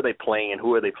appearances. Where are they playing and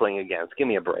who are they playing against? Give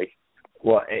me a break.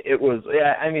 Well, it was,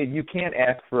 I mean, you can't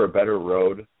ask for a better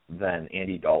road than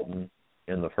Andy Dalton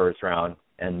in the first round,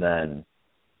 and then,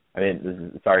 I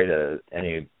mean, sorry to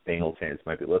any Bengals fans who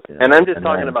might be listening. And I'm just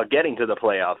talking about getting to the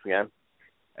playoffs again.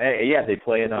 Yeah, they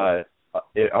play in,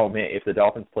 if the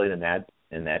Dolphins played in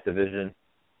that division,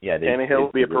 yeah. Tannehill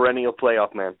will be a perennial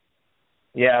playoff man.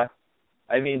 Yeah.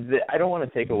 I mean, I don't want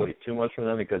to take away too much from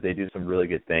them because they do some really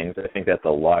good things. I think that the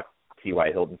Luck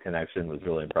T.Y. Hilton connection was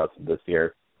really impressive this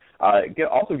year.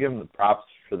 Also give them the props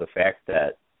for the fact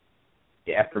that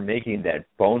after making that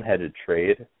boneheaded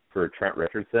trade for Trent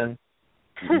Richardson,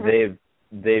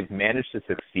 they've managed to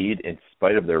succeed in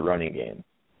spite of their running game.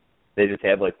 They just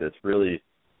have like this really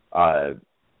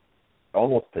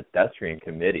almost pedestrian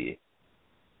committee.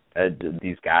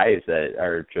 These guys that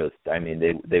are just, I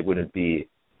mean, they wouldn't be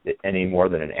any more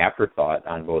than an afterthought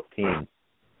on both teams.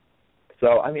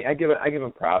 So, I mean, I give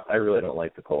them props. I really don't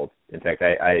like the Colts. In fact,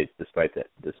 I despise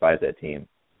that team.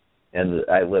 And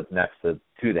I live next to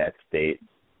that state,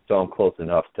 so I'm close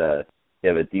enough to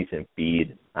have a decent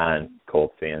bead on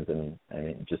Colts fans. And I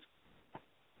mean, just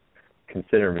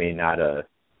consider me not a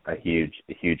huge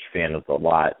fan of the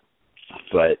lot.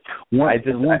 But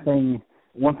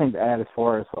one thing to add as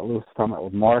far as what Lewis was talking about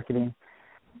with marketing,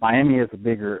 Miami is a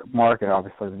bigger market,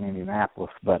 obviously, than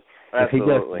Indianapolis. But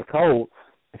Absolutely.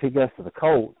 if he goes to the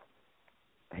Colts,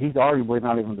 he's arguably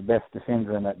not even the best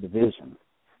defender in that division.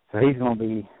 So he's going to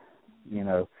be,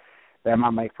 that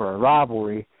might make for a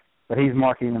rivalry, but he's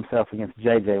marketing himself against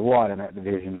J.J. Watt in that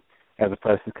division as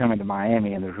opposed to coming to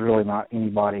Miami, and there's really not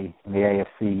anybody in the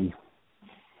AFC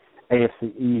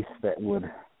East that would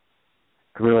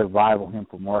really rival him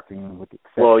for marketing. With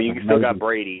you still got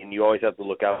Brady, and you always have to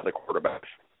look out for the quarterbacks.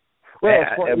 Well,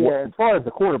 as far as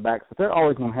the quarterbacks, but they're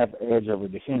always going to have the edge over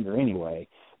defender anyway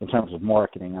in terms of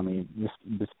marketing. I mean,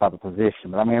 just by the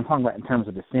position. But, I mean, I'm talking about in terms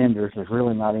of defenders, there's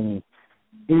really not any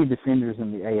defenders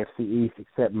in the AFC East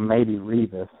except maybe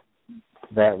Revis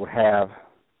that would have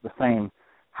the same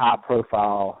high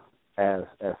profile as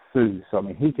Sue. So, I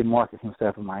mean, he can market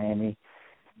himself in Miami,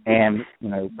 and,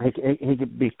 he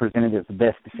could be presented as the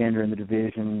best defender in the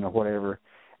division or whatever,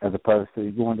 as opposed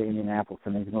to going to Indianapolis,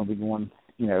 and he's going to be going,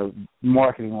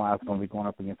 marketing-wise, going to be going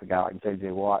up against a guy like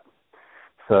J.J. Watt.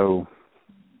 So,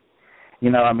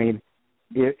 I mean,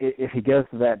 if he goes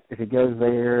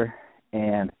there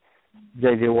and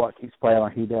J.J. Watt keeps playing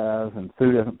like he does and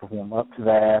Sue doesn't perform up to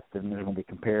that, then there's going to be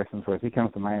comparisons. Where if he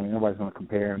comes to Miami, nobody's going to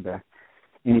compare him to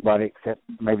anybody except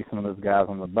maybe some of those guys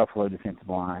on the Buffalo defensive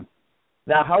line.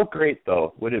 Now, how great,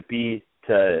 though, would it be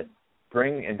to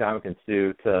bring Ndamukong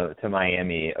Suh to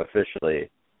Miami officially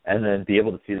and then be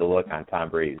able to see the look on Tom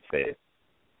Brady's face,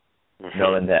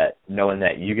 knowing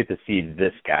that you get to see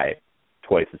this guy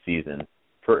twice a season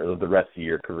for the rest of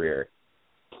your career?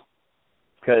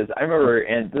 Because I remember,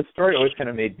 and this story always kind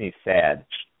of made me sad,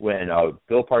 when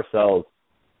Bill Parcells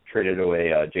traded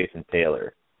away Jason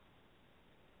Taylor,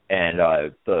 and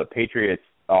the Patriots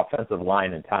offensive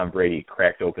line and Tom Brady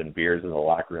cracked open beers in the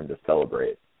locker room to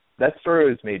celebrate. That story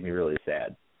always made me really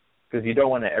sad, because you don't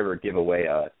want to ever give away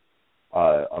a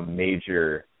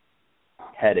major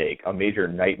headache, a major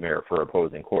nightmare for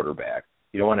opposing quarterback.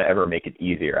 You don't want to ever make it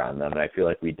easier on them, and I feel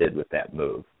like we did with that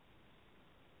move.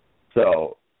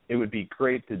 So it would be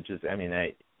great to just,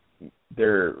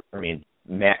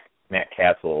 Matt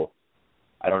Castle,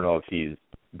 I don't know if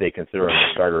they consider him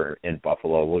a starter in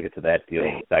Buffalo. We'll get to that deal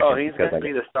in a second. Oh, he's going to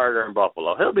be the starter in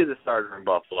Buffalo. He'll be the starter in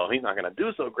Buffalo. He's not going to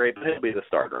do so great, but he'll be the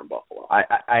starter in Buffalo. I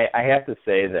have to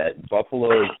say that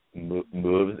Buffalo's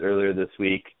moves earlier this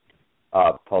week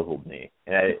puzzled me.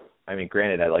 And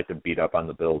granted, I like to beat up on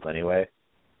the Bills anyway,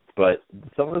 but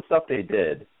some of the stuff they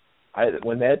did,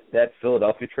 when that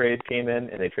Philadelphia trade came in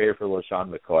and they traded for LaShawn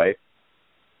McCoy,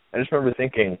 I just remember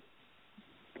thinking,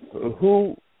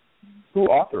 who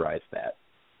authorized that?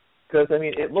 Because,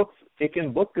 it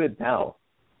can look good now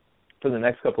for the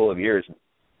next couple of years,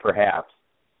 perhaps,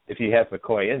 if you have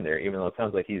McCoy in there, even though it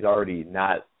sounds like he's already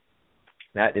not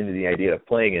into the idea of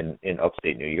playing in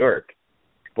upstate New York.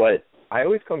 But I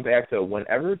always come back to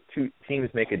whenever two teams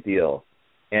make a deal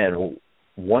and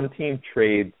one team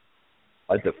trades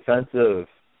a defensive,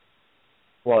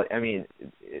 in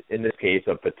this case,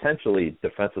 a potentially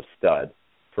defensive stud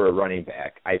for a running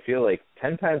back, I feel like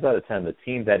 10 times out of 10, the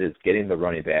team that is getting the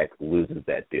running back loses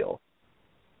that deal.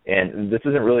 And this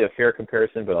isn't really a fair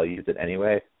comparison, but I'll use it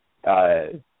anyway.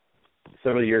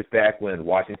 Several years back when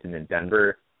Washington and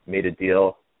Denver made a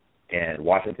deal, and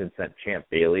Washington sent Champ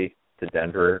Bailey to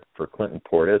Denver for Clinton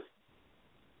Portis,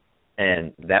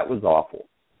 and that was awful.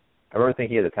 I remember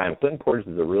thinking at the time, Clinton Portis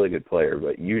is a really good player,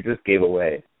 but you just gave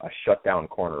away a shutdown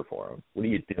corner for him. What are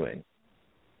you doing?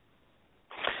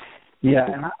 Yeah,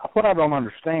 and what I don't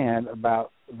understand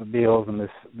about the Bills and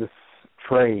this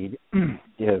trade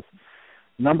is,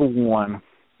 number one,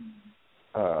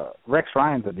 Rex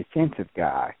Ryan's a defensive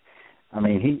guy.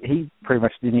 He pretty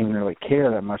much didn't even really care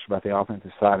that much about the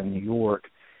offensive side in New York,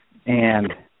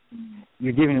 and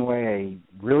you're giving away a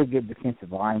really good defensive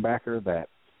linebacker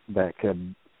that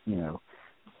could,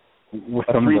 with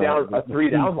a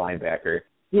three-down linebacker.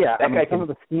 Yeah, some of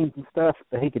the schemes and stuff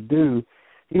that he could do,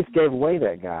 he just gave away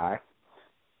that guy.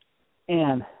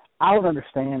 And I would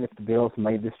understand if the Bills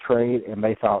made this trade and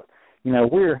they thought,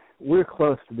 we're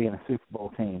close to being a Super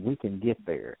Bowl team. We can get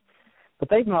there. But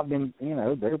they've not been,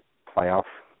 their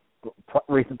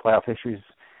recent playoff history is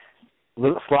a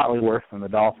little slightly worse than the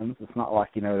Dolphins. It's not like,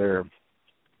 they're,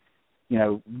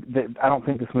 I don't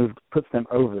think this move puts them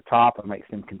over the top and makes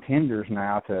them contenders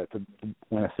now to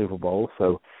win a Super Bowl.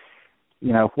 So,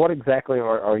 what exactly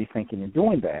are you thinking of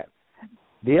doing that?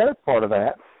 The other part of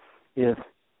that is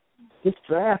this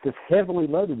draft is heavily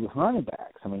loaded with running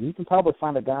backs. You can probably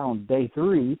find a guy on day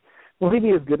 3. Will he be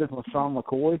as good as LaShawn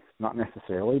McCoy? Not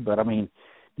necessarily, but,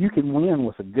 you can win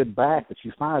with a good back that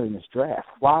you find in this draft.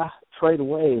 Why trade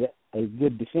away a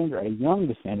good defender, a young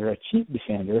defender, a cheap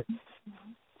defender,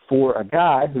 for a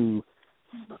guy who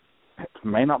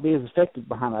may not be as effective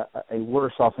behind a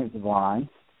worse offensive line,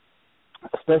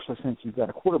 especially since you've got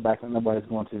a quarterback that nobody's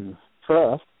going to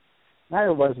trust. Now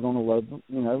everybody's going to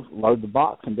load the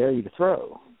box and dare you to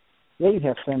throw. Yeah, you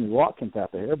have Sammy Watkins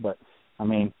out there, but, I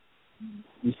mean,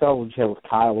 you saw what you had with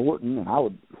Kyle Orton, and I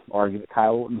would argue that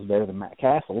Kyle Orton's better than Matt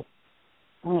Castle.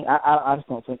 I mean, I just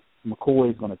don't think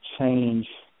McCoy is going to change,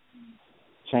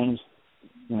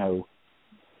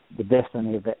 the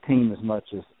destiny of that team as much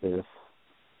as the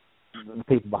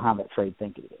people behind that trade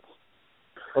think it is.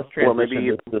 Let's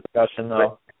transition this discussion,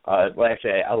 though.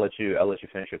 Actually, I'll let you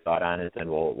finish your thought on it, and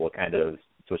we'll kind of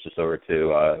switch this over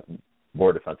to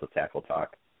more defensive tackle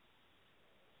talk.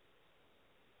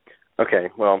 Okay,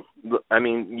 well, I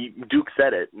mean, Duke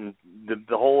said it. And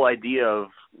the whole idea of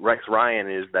Rex Ryan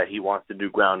is that he wants to do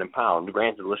ground and pound.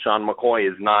 Granted, LaShawn McCoy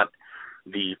is not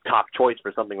the top choice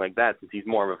for something like that since he's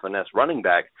more of a finesse running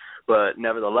back, but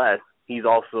nevertheless, he's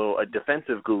also a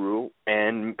defensive guru,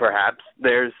 and perhaps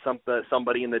there's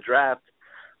somebody in the draft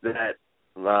that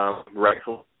Rex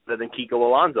will better than Kiko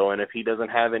Alonso, and if he doesn't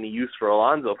have any use for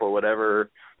Alonso for whatever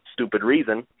stupid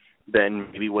reason, then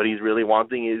maybe what he's really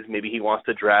wanting is maybe he wants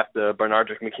to draft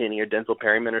Bernardrick McKinney or Denzel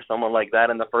Perryman or someone like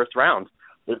that in the first round.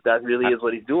 If that really is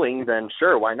what he's doing, then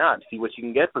sure, why not? See what you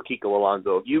can get for Kiko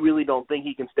Alonso. If you really don't think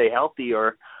he can stay healthy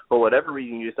or for whatever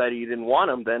reason you decided you didn't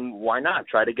want him, then why not?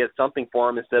 Try to get something for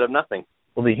him instead of nothing.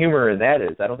 Well, the humor in that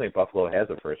is I don't think Buffalo has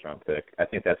a first-round pick. I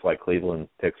think that's why Cleveland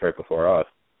picks right before us.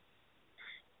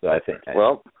 So I think.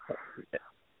 Well.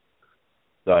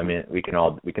 So I mean, we can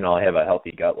all have a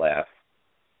healthy gut laugh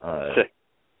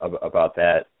about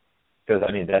that, because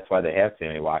I mean that's why they have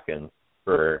Sammy Watkins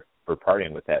for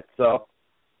partying with that. So.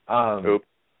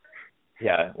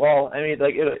 Yeah. Well, I mean,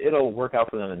 like it'll work out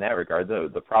for them in that regard.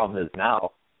 The problem is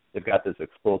now they've got this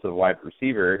explosive wide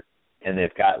receiver, and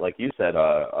they've got, like you said,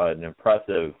 an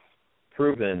impressive,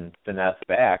 proven finesse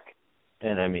back.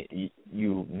 And I mean,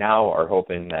 you now are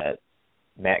hoping that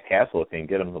Matt Castle can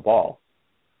get him the ball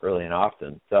early and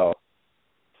often. So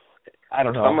I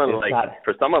don't know.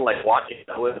 For someone like Watkins,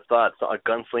 I would have thought a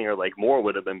gunslinger like Moore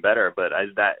would have been better. But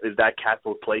is that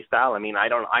Castle's play style? I mean, I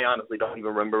honestly don't even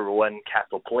remember when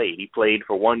Castle played. He played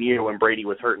for 1 year when Brady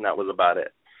was hurt, and that was about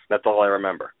it. That's all I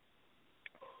remember.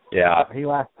 Yeah, he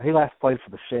last played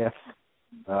for the Chefs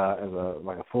as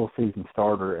a full season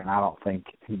starter, and I don't think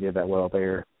he did that well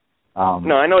there.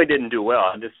 No, I know he didn't do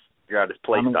well. I just figured out his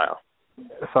play style.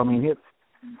 So I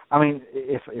mean,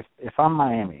 if I'm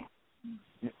Miami,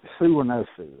 Sue or no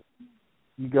Sue,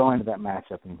 you go into that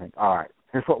matchup and you think, all right,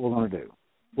 here's what we're going to do.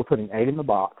 We're putting 8 in the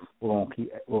box. We're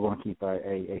going to keep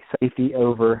a safety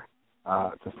over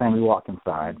to Sammy Watkins'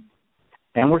 side,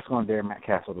 and we're just going to dare Matt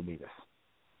Castle to beat us.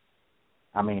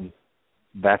 I mean,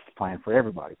 that's the plan for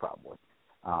everybody probably.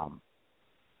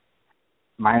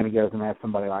 Miami goes and has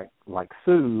somebody like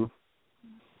Sue.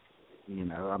 You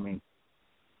know, I mean,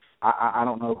 I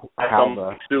don't know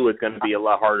how Sue is going to be a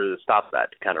lot harder to stop that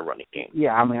kind of running game.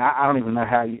 Yeah, I mean, I don't even know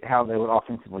how they would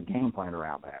offensively game plan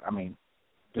around that. I mean,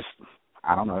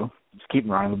 I don't know. Just keep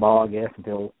running the ball, I guess,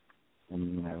 until,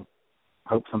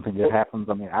 hope something good happens.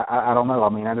 I mean, I don't know. I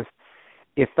mean,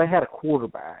 if they had a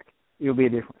quarterback, it would be a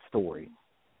different story.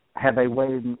 Had they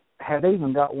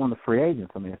even got one of the free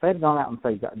agents, I mean, if they'd gone out and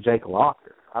say got Jake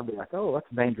Locker, I'd be like, oh, that's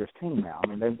a dangerous team now. I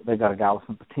mean, they've got a guy with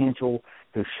some potential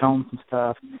who's shown some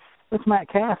stuff. It's Matt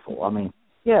Castle. I mean,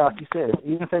 yeah, like you said,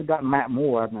 even if they've got Matt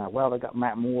Moore, I'd be like, well, they got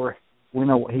Matt Moore. We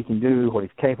know what he can do, what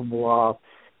he's capable of.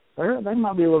 They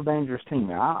might be a little dangerous team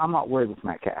now. I'm not worried with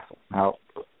Matt Castle. Now,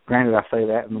 granted, I say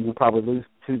that, and we'll probably lose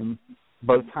to them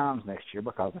both times next year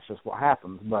because that's just what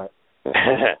happens. But,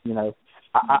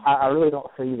 I really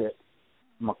don't see that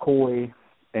McCoy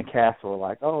and Castle are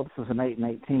like, oh, this is an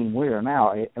 8-8 team. We are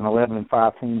now an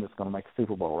 11-5 team that's going to make a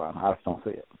Super Bowl run. I just don't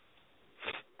see it.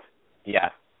 Yeah.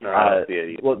 No, I don't see it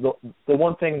either. Well, the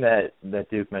one thing that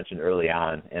Duke mentioned early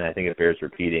on, and I think it bears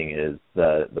repeating, is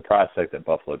the prospect that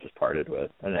Buffalo just parted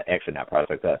with. And actually, not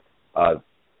prospect, a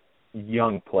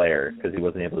young player, because he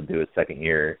wasn't able to do his second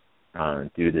year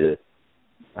due to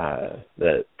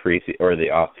the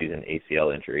off-season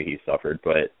ACL injury he suffered.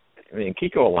 But I mean,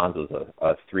 Kiko Alonso's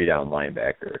a 3-down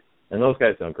linebacker, and those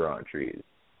guys don't grow on trees.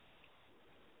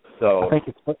 So I think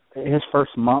it's his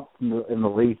first month in the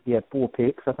league, he had 4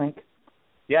 picks, I think.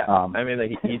 Yeah, I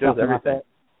mean, he does everything. Like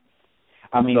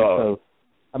I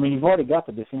mean, you've already got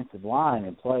the defensive line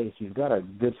in place. You've got a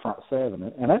good front seven,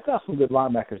 and they've got some good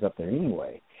linebackers up there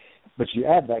anyway. But you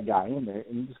add that guy in there,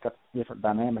 and you just got a different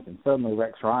dynamic, and suddenly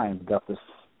Rex Ryan's got this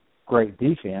great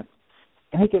defense.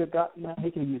 And he could have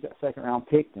he could have used that second round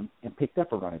pick and picked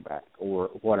up a running back or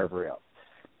whatever else,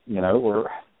 or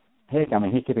heck, I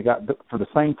mean, he could have got, for the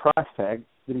same price tag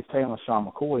that he's paying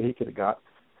LaShawn McCoy, he could have got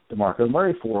DeMarco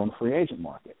Murray for on the free agent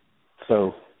market.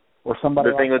 So, or somebody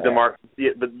the thing like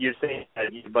with but you're saying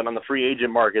that, but on the free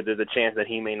agent market, there's a chance that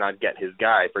he may not get his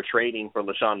guy. For trading for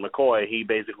LaShawn McCoy, he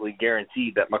basically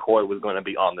guaranteed that McCoy was going to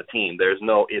be on the team. There's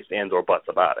no ifs, ands, or buts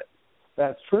about it.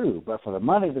 That's true, but for the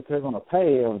money that they're going to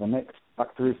pay over the next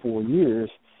 3 or 4 years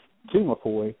to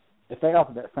McCoy, if they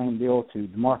offered that same deal to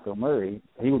DeMarco Murray,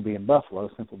 he would be in Buffalo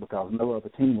simply because no other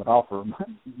team would offer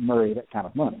Murray that kind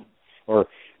of money, or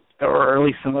at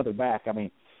least some other back. I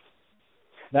mean,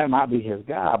 that might be his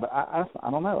guy, but I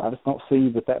don't know. I just don't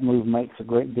see that move makes a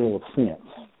great deal of sense.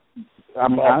 I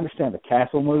mean, I understand the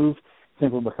Castle move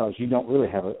simply because you don't really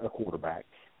have a quarterback.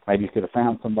 Maybe you could have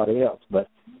found somebody else, but,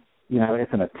 you know,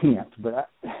 it's an attempt. But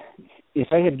if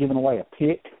they had given away a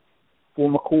pick for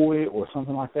McCoy or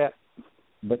something like that,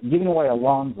 but giving away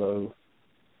Alonzo,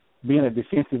 being a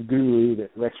defensive guru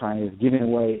that Rex Ryan is, giving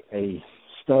away a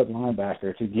stud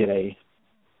linebacker to get a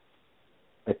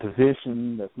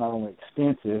position that's not only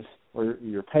expensive, or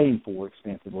you're paying for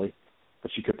expensively,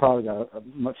 but you could probably got a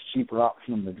much cheaper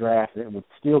option in the draft that would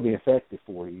still be effective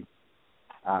for you.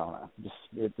 I don't know.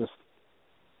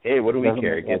 Hey, what do we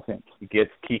care? It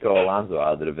gets Kiko Alonso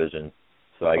out of the division.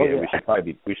 So we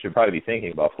should probably be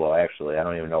thinking Buffalo. Actually, I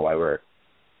don't even know why we're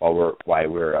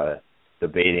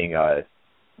debating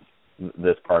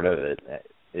this part of it.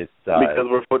 It's because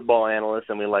we're football analysts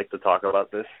and we like to talk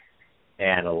about this.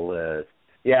 Analysts.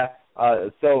 Yeah.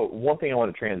 So one thing I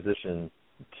want to transition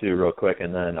to real quick,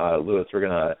 and then Lewis, we're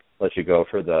gonna let you go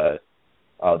for the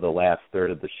last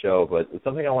third of the show. But it's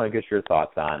something I want to get your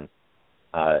thoughts on,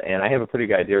 and I have a pretty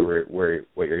good idea where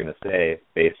what you're gonna say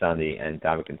based on the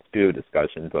Ndamukong Suh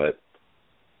discussion. But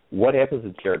what happens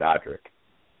with Jared Odrick?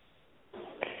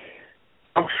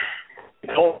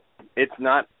 It's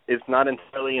not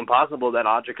entirely impossible that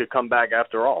Odrick could come back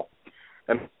after all.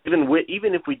 And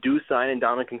even if we do sign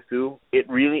Ndamukong Suh, it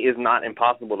really is not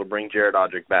impossible to bring Jared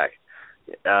Odrick back.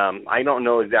 I don't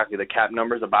know exactly the cap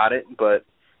numbers about it, but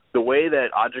the way that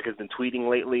Odrick has been tweeting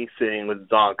lately, sitting with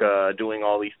Zonka, doing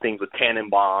all these things with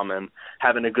Tannenbaum and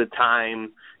having a good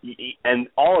time, and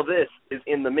all of this is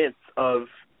in the midst of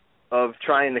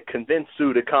trying to convince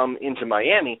Suh to come into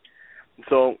Miami.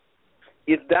 So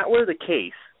if that were the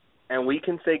case, and we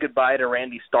can say goodbye to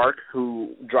Randy Stark,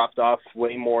 who dropped off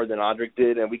way more than Odrick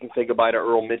did, and we can say goodbye to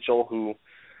Earl Mitchell, who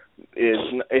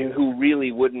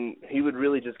really would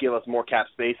really just give us more cap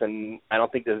space, and I don't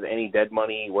think there's any dead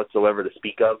money whatsoever to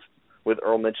speak of with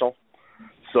Earl Mitchell.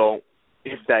 So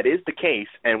if that is the case,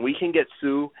 and we can get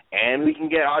Suh and we can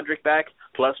get Odrick back,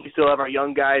 plus we still have our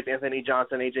young guys, Anthony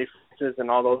Johnson, AJ Francis, and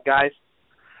all those guys,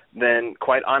 then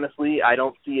quite honestly, I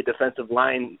don't see a defensive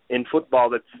line in football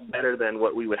that's better than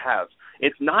what we would have.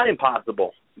 It's not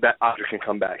impossible that Odrick can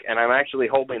come back, and I'm actually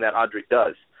hoping that Odrick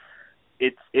does.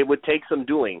 It would take some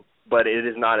doing, but it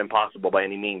is not impossible by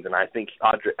any means, and I think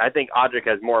Odrick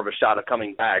has more of a shot of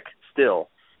coming back still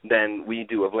than we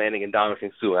do of landing in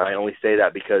Ndamukong Suh, and I only say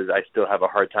that because I still have a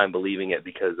hard time believing it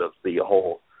because of the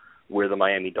whole we're the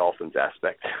Miami Dolphins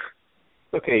aspect.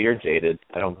 Okay, you're jaded.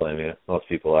 I don't blame you. Most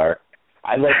people are.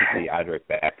 I'd like to see Odrick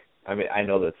back. I mean, I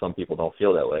know that some people don't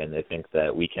feel that way, and they think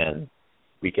that we can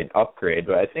upgrade,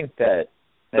 but I think that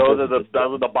those are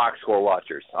the box score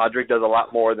watchers. Odrick does a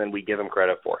lot more than we give him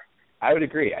credit for. I would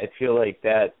agree. I feel like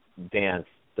that dance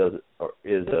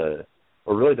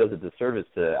really does a disservice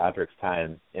to Odrick's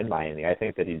time in Miami. I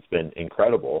think that he's been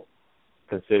incredible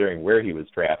considering where he was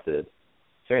drafted,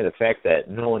 considering the fact that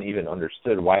no one even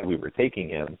understood why we were taking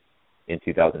him in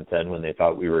 2010 when they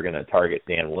thought we were going to target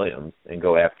Dan Williams and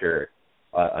go after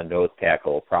a nose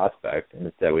tackle prospect, and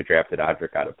instead we drafted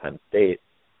Odrick out of Penn State,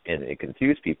 and it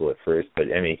confused people at first. But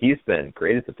I mean, he's been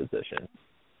great at the position.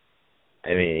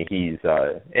 I mean, he's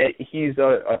a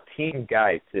team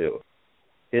guy too.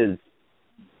 His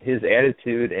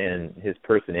attitude and his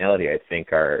personality, I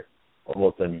think, are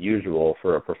almost unusual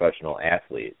for a professional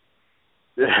athlete.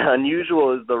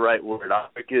 Unusual is the right word.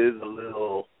 Odrick is a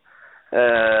little.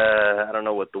 I don't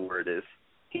know what the word is.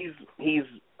 He's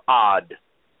odd.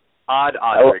 Odd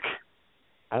Odrick.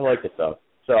 I like it though.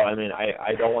 So I mean,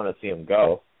 I don't want to see him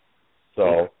go.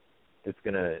 So it's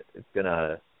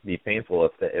gonna be painful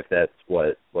if that's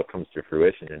what comes to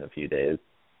fruition in a few days.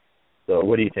 So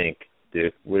what do you think,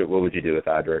 Duke? What would you do with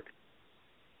Odrick?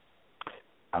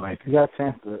 I mean, if you got a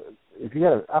chance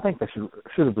I think they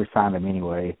should have re-signed him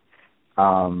anyway.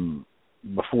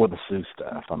 Before the Suh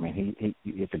stuff. I mean,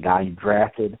 he's a guy you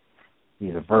drafted.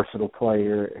 He's a versatile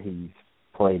player. He's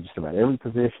played just about every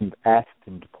position you've asked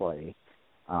him to play.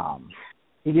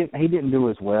 He didn't do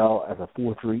as well as a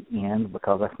 4-3 end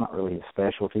because that's not really his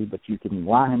specialty, but you can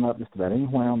line him up just about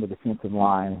anywhere on the defensive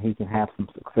line and he can have some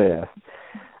success.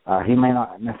 He may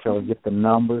not necessarily get the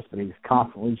numbers, but he's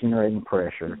constantly generating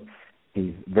pressure.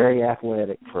 He's very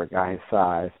athletic for a guy his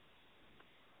size.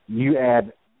 You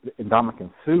add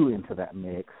Ndamukong Suh into that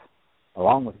mix,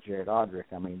 along with Jared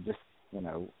Odrick. I mean, just,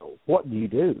 what do you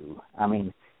do? I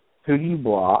mean, who do you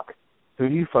block? Who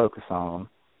do you focus on?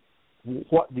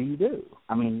 What do you do?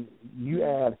 I mean, you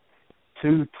add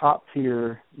two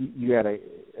top-tier, you add a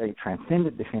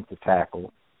transcendent defensive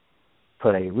tackle,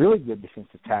 put a really good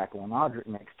defensive tackle and Odrick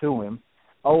next to him.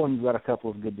 Oh, and you've got a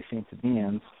couple of good defensive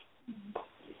ends.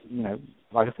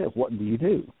 Like I said, what do you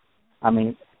do? I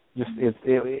mean,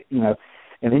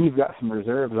 and then you've got some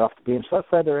reserves off the bench. Let's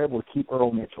say they're able to keep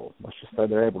Earl Mitchell. Let's just say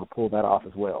they're able to pull that off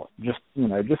as well.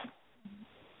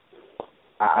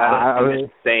 I'm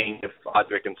saying if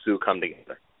Odrick and Suh come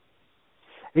together.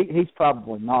 He's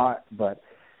probably not, but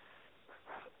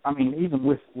I mean, even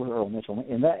with Earl Mitchell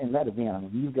in that event, I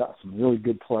mean, you've got some really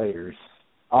good players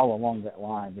all along that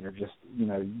line that are just,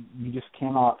 you just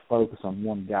cannot focus on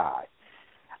one guy.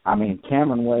 I mean,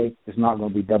 Cameron Wake is not going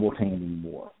to be double teamed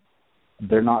anymore.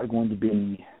 They're not going to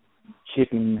be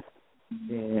chipping,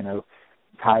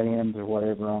 tight ends or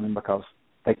whatever on him because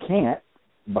they can't.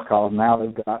 Because now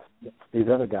they've got these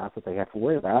other guys that they have to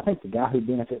worry about. I think the guy who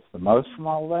benefits the most from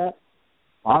all of that,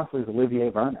 honestly, is Olivier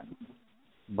Vernon,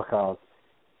 because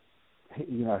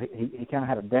he kind of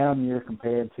had a down year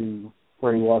compared to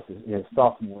where he was his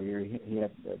sophomore year. He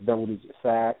had double-digit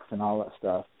sacks and all that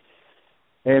stuff,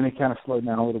 and he kind of slowed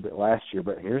down a little bit last year.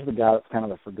 But here's the guy that's kind of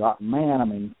a forgotten man. I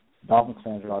mean, Dolphins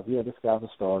fans are like, yeah, this guy's a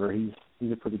starter.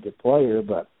 He's a pretty good player,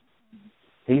 but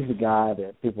he's the guy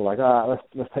that people are like,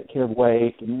 let's take care of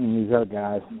Wake and these other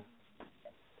guys.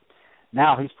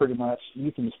 Now he's pretty much,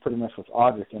 you can just pretty much with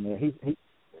Odrick in there.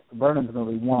 Vernon's going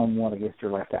to be one-on-one against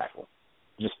your left tackle.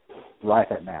 Just write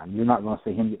that down. You're not going to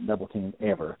see him get double teamed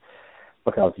ever,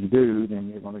 because if you do, then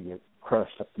you're going to get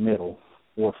crushed up the middle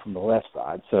or from the left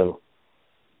side. So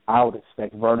I would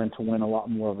expect Vernon to win a lot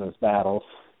more of those battles,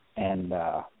 and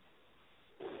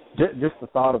just the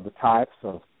thought of the types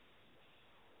of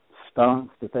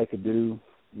stunts that they could do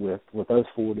with those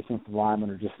four defensive linemen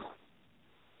are just,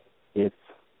 it's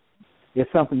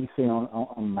something you see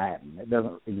on Madden. It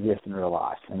doesn't exist in real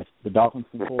life. And if the Dolphins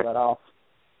can pull that off,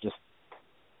 just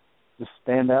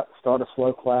stand up, start a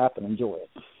slow clap, and enjoy it.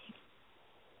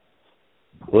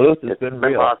 Luke, it's been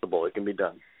real. Possible. It can be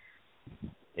done.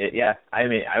 Yeah, I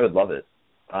mean, I would love it.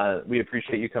 We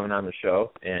appreciate you coming on the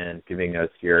show and giving us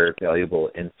your valuable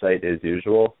insight as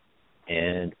usual,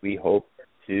 and we hope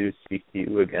to speak to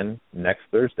you again next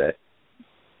Thursday.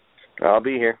 I'll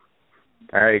be here.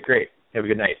 All right, great. Have a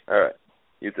good night. All right.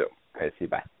 You too. All right, see you.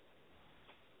 Bye.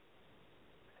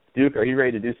 Duke, are you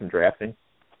ready to do some drafting?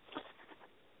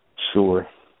 Sure.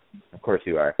 Of course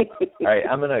you are. All right,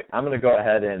 I'm gonna go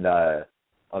ahead and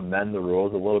amend the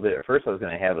rules a little bit. At first I was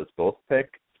gonna have us both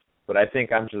pick, but I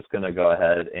think I'm just gonna go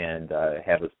ahead and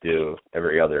have us do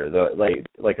every other,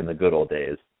 like in the good old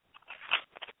days,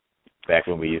 back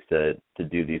when we used to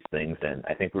do these things, and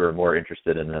I think we were more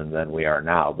interested in them than we are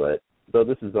now. But so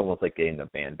this is almost like getting the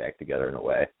band back together in a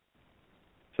way.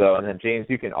 So, and then James,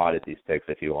 you can audit these picks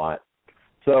if you want.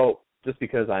 So just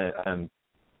because I'm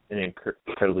an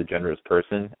incredibly generous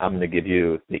person, I'm going to give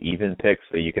you the even pick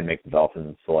so you can make the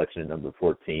Dolphins selection number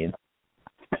 14.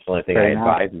 The only thing I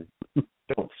advise is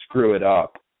don't screw it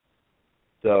up.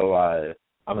 So I'm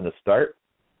going to start,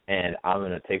 and I'm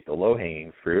going to take the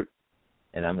low-hanging fruit,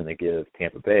 and I'm going to give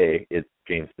Tampa Bay it's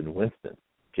Jameis Winston.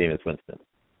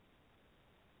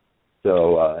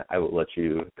 So I will let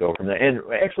you go from there. And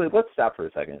actually, let's stop for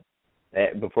a second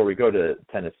before we go to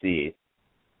Tennessee.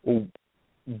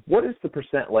 What is the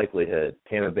percent likelihood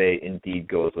Tampa Bay indeed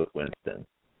goes with Winston?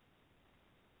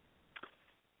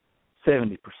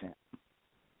 70%.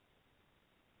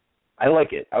 I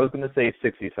like it. I was going to say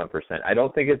 60-some%. I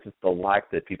don't think it's the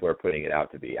lock that people are putting it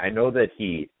out to be. I know that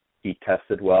he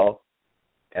tested well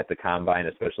at the combine,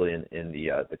 especially in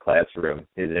the classroom.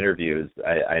 His interviews,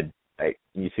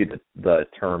 you see the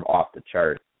term off the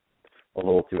chart a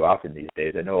little too often these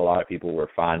days. I know a lot of people were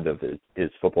fond of his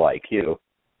football IQ.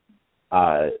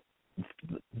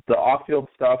 The off-field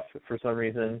stuff, for some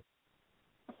reason,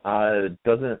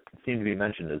 doesn't seem to be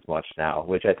mentioned as much now,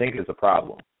 which I think is a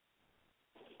problem,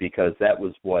 because that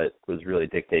was what was really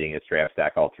dictating his draft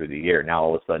stack all through the year. Now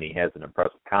all of a sudden he has an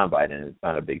impressive combine and it's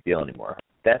not a big deal anymore.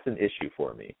 That's an issue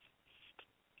for me,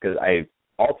 because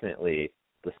ultimately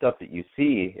the stuff that you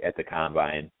see at the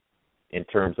combine in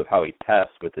terms of how he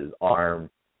tests with his arm,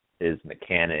 his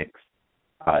mechanics,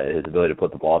 his ability to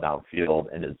put the ball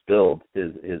downfield, and his build,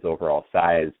 his overall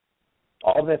size.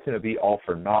 All that's going to be all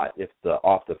for naught if the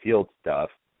off-the-field stuff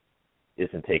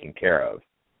isn't taken care of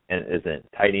and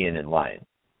isn't tidy and in line.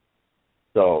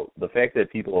 So the fact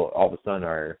that people all of a sudden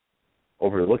are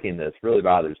overlooking this really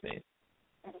bothers me,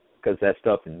 because that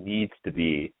stuff needs to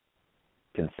be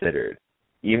considered.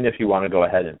 Even if you want to go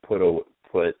ahead and put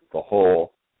the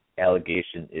whole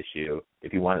allegation issue,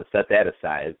 if you want to set that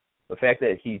aside, the fact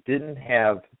that he didn't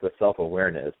have the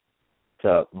self-awareness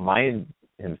to mind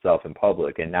himself in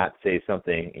public and not say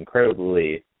something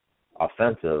incredibly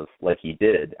offensive like he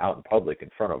did out in public in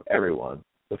front of everyone,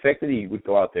 the fact that he would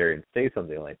go out there and say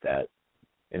something like that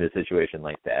in a situation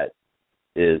like that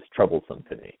is troublesome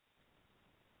to me.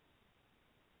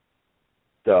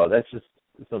 So that's just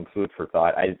some food for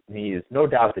thought. He is no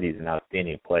doubt that he's an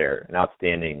outstanding player, an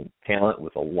outstanding talent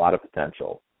with a lot of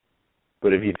potential.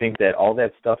 But if you think that all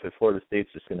that stuff at Florida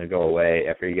State's just going to go away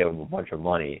after you give him a bunch of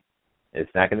money,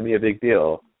 it's not going to be a big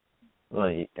deal, well,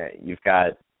 you've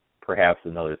got perhaps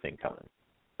another thing coming.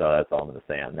 So that's all I'm going to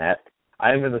say on that.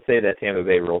 I'm going to say that Tampa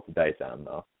Bay rolls the dice on him,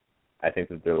 though. I think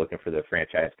that they're looking for the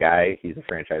franchise guy. He's a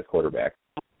franchise quarterback.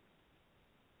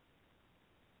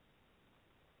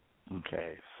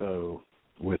 Okay, so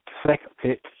with the second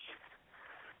pick,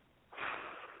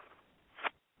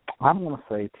 I'm going to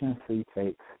say Tennessee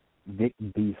takes Vic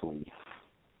Beasley.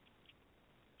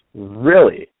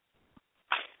 Really?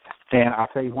 And I'll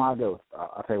tell you why I go.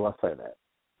 I'll tell you why I say that.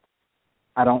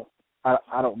 I don't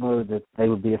know that they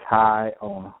would be as high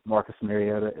on Marcus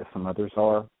Mariota as some others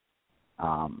are.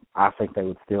 I think they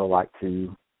would still like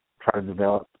to try to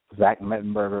develop Zach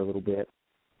Mettenberger a little bit.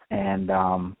 And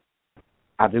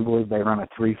I do believe they run a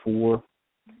 3-4.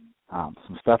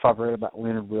 Some stuff I've read about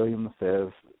Leonard Williams says,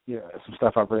 some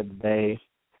stuff I've read today,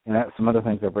 and some other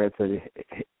things I've read said,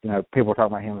 people are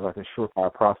talking about him as like a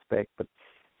surefire prospect, but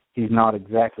he's not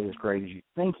exactly as great as you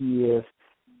think he is.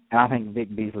 And I think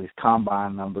Vic Beasley's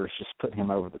combine numbers just put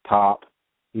him over the top.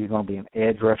 He's going to be an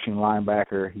edge rushing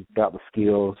linebacker. He's got the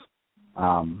skills.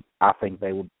 I think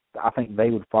they would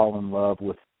fall in love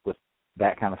with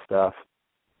that kind of stuff,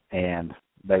 and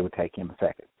they would take him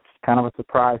second. Kind of a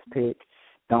surprise pick.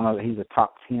 Don't know that he's a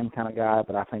top 10 kind of guy,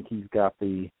 but I think he's got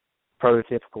the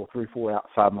prototypical 3-4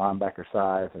 outside linebacker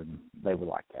size, and they would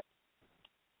like that.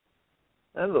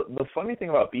 And the funny thing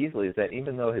about Beasley is that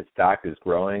even though his stock is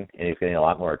growing and he's getting a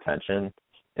lot more attention,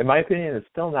 in my opinion, it's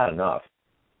still not enough.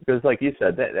 Because like you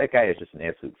said, that guy is just an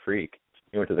absolute freak.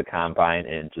 He went to the combine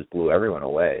and just blew everyone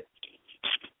away.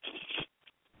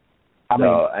 I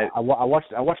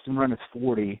watched him run his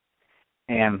 40,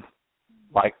 and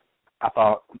like I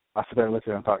stood there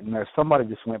listening and thought, somebody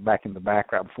just went back in the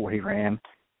back right before he ran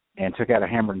and took out a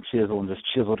hammer and chisel and just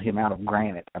chiseled him out of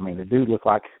granite. I mean, the dude looked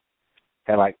like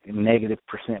had like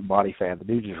 -% body fat. The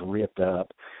dude just ripped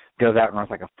up, goes out and runs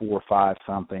like a 4.5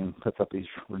 something, puts up these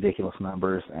ridiculous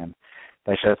numbers, and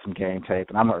they showed some game tape.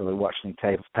 And I'm not really watching any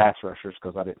tape of pass rushers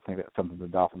because I didn't think that's something the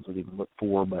Dolphins would even look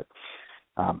for, but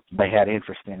they had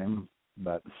interest in him.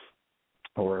 I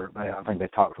think they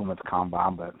talked to him at the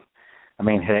combine, but I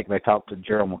mean, heck, they talked to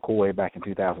Gerald McCoy back in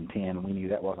 2010, and we knew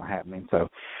that wasn't happening. So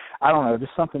I don't know,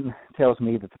 just something tells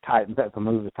me that that's the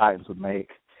move the Titans would make.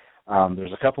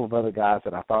 There's a couple of other guys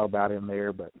that I thought about in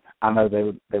there, but I know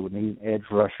they would need an edge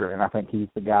rusher, and I think he's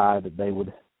the guy that they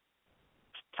would.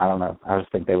 I don't know. I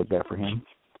just think they would bet for him.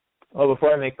 Well,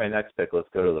 before I make my next pick, let's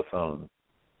go to the phone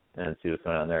and see what's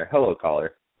going on there. Hello,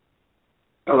 caller.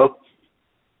 Hello.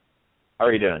 How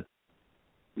are you doing?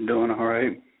 I'm doing all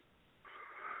right.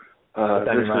 What's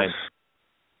on your mind?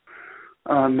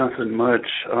 Nothing much.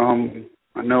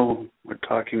 I know we're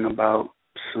talking about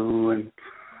Sue and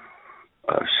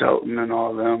Shelton and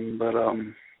all them, but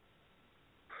I'm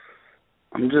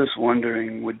just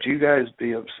wondering, would you guys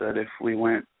be upset if we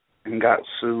went and got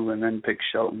Sue and then picked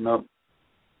Shelton up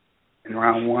in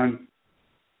round 1?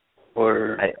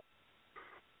 Or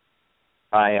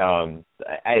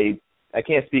I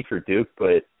can't speak for Duke,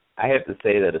 but I have to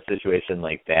say that a situation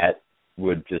like that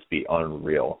would just be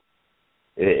unreal.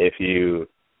 If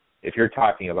you're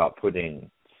talking about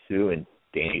putting Sue and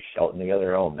Danny Shelton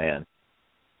together, oh man.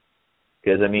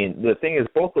 Because, I mean, the thing is,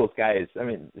 both those guys, I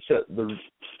mean,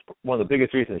 one of the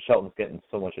biggest reasons Shelton's getting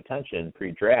so much attention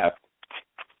pre-draft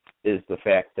is the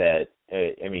fact that,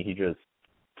 I mean,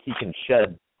 he can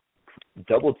shed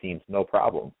double teams no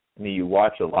problem. I mean, you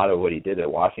watch a lot of what he did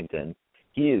at Washington.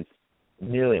 He is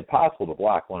nearly impossible to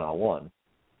block one-on-one.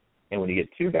 And when you get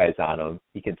two guys on him,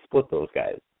 he can split those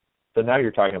guys. So now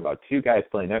you're talking about two guys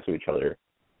playing next to each other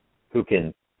who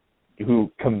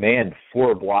command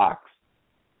 4 blocks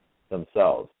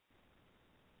themselves.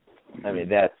 I mean,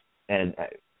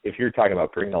 if you're talking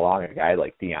about bringing along a guy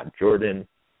like Deion Jordan,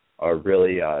 or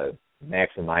really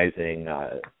maximizing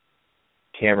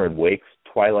Cameron Wake's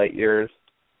twilight years,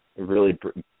 really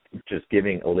just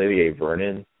giving Olivier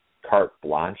Vernon carte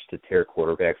blanche to tear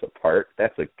quarterbacks apart,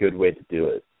 that's a good way to do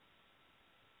it.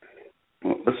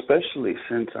 Well, especially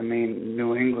since,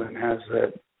 New England has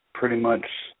that pretty much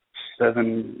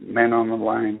 7 men on the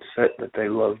line set that they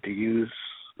love to use,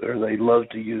 or they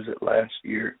loved to use it last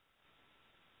year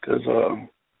because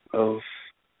of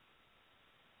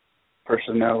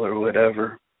personnel or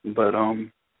whatever. But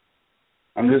I'm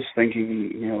just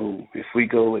thinking, if we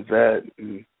go with that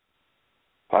and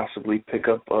possibly pick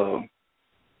up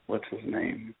what's his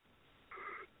name?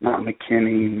 Not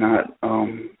McKinney,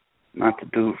 not the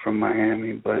dude from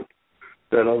Miami, but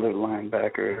that other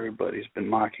linebacker everybody's been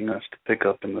mocking us to pick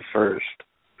up in the first.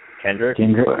 Kendrick?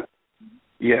 But,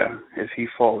 yeah, if he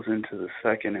falls into the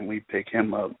second and we pick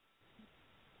him up,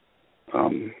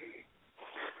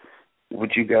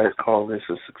 would you guys call this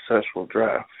a successful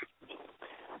draft?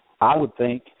 I would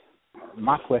think,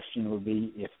 my question would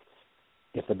be,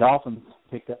 if the Dolphins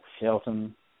picked up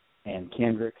Shelton and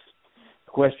Kendricks,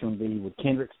 the question would be, would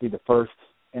Kendricks be the first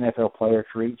NFL player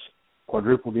to reach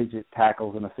quadruple-digit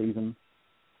tackles in a season?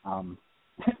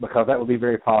 Because that would be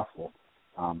very possible.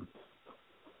 And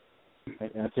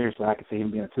seriously, I could see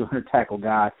him being a 200-tackle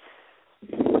guy.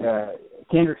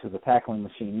 Kendricks is a tackling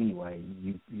machine anyway.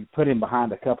 You put him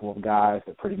behind a couple of guys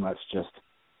that pretty much just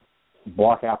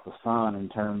block out the sun in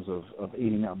terms of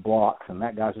eating up blocks, and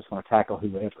that guy's just going to tackle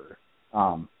whoever.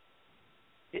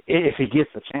 If he gets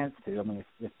the chance to,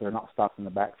 if they're not stopped in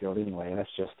the backfield anyway,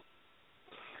 that's just,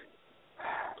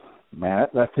 man,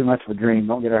 that's too much of a dream.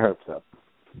 Don't get our hopes up.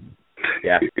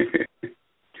 Yeah.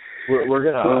 we're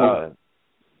going to...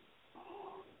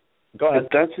 Go ahead. If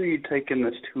that's who you take in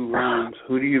this 2 rounds,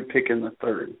 who do you pick in the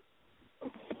third?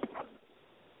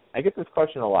 I get this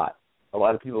question a lot. A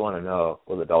lot of people want to know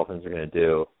what the Dolphins are going to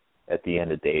do at the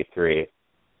end of day 3.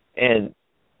 And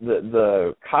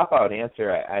the cop-out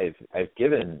answer I've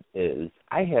given is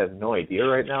I have no idea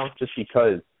right now, just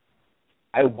because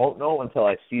I won't know until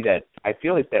I see that. I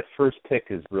feel like that first pick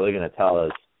is really going to tell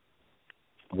us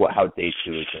how day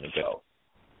 2 is going to go.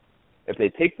 If they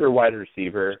take their wide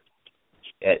receiver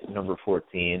at number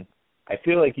 14, I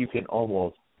feel like you can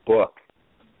almost book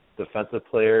defensive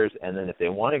players, and then if they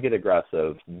want to get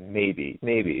aggressive, maybe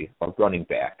a running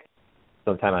back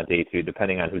sometime on day 2,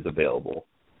 depending on who's available.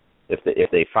 If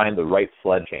they find the right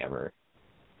sledgehammer.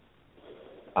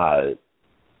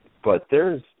 But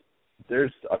there's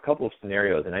a couple of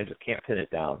scenarios, and I just can't pin it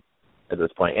down at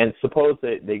this point. And suppose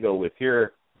they go with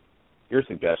your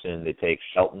suggestion, they take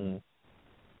Shelton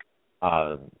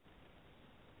at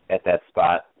that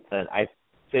spot, then I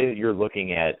say that you're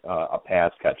looking at a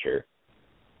pass catcher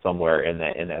somewhere in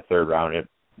that third round, and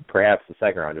perhaps the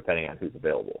second round, depending on who's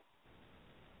available.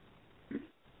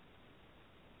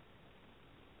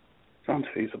 Sounds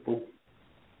feasible.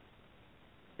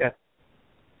 Yeah.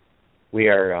 We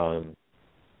are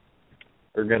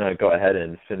we're gonna go ahead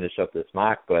and finish up this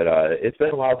mock, but it's been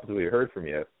a while since we heard from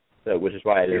you, which is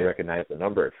why I didn't recognize the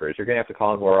number at first. You're gonna have to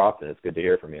call in more often. It's good to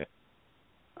hear from you.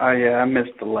 Yeah, I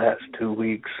missed the last 2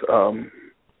 weeks.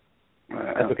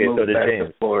 That's okay. So did James.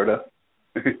 To Florida.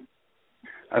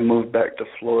 I moved back to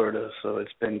Florida, so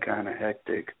it's been kind of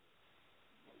hectic.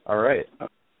 All right.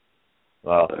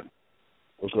 Well,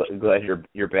 we're glad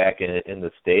you're back in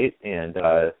the state, and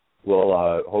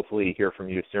we'll hopefully hear from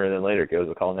you sooner than later. Give us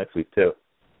a call next week too.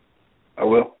 I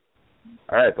will.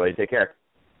 All right, buddy. Take care.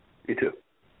 You too.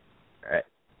 All right.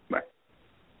 Bye.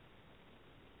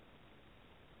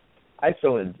 I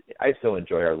so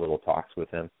enjoy our little talks with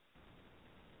him.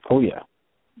 Oh yeah.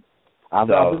 I've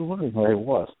been wondering where he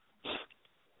was.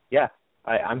 Yeah,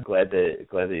 I'm glad that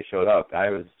he showed up. I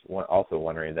was also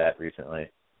wondering that recently.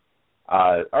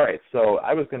 All right, so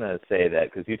I was going to say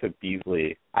that because you took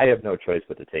Beasley, I have no choice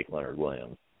but to take Leonard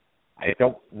Williams.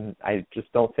 I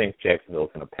just don't think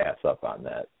Jacksonville's going to pass up on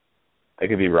that. I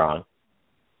could be wrong,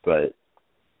 but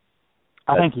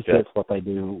I think he fits what they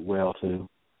do well too.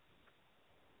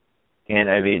 And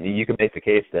I mean, you can make the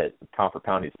case that pound for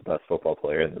pound he's the best football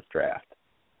player in this draft.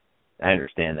 I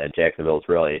understand that Jacksonville's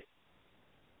really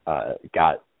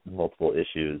got multiple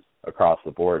issues across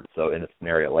the board. So in a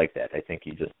scenario like that, I think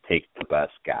you just take the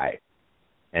best guy.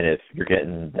 And if you're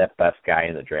getting that best guy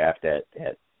in the draft at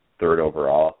third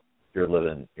overall, you're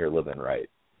living right.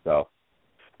 So,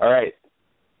 all right.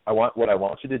 What I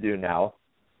want you to do now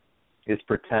is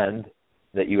pretend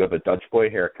that you have a Dutch boy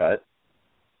haircut.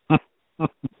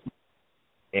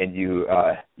 And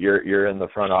you're in the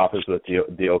front office with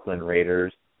the Oakland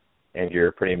Raiders, and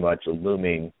you're pretty much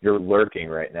lurking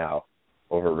right now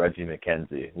over Reggie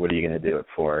McKenzie. What are you going to do it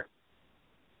for?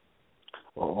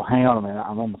 Well, hang on a minute.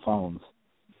 I'm on the phones.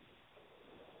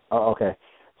 Oh, okay.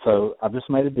 So I just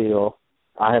made a deal.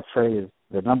 I have traded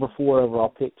the number 4 overall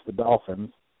pick to the Dolphins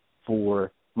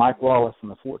for Mike Wallace in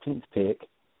the 14th pick,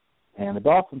 and the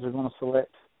Dolphins are going to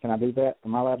select. Can I do that?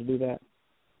 Am I allowed to do that?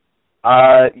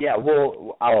 Yeah,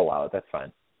 I'll allow it. That's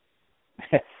fine.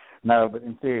 No, but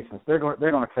in seriousness, they're going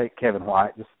to take Kevin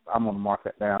White. I'm going to mark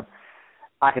that down.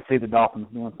 I could see the Dolphins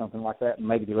doing something like that, and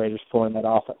maybe the Raiders pulling that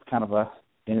off. That's kind of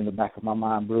in the back of my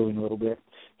mind brewing a little bit.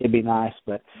 It'd be nice,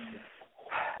 but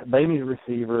they need a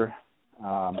receiver.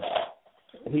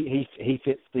 He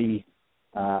fits the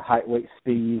height, weight,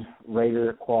 speed,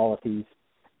 Raider qualities,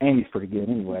 and he's pretty good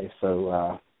anyway.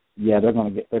 So yeah, they're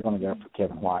going to go for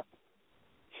Kevin White.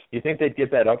 You think they'd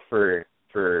give that up for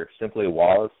simply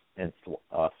Wallace and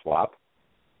swap?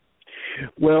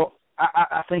 Well,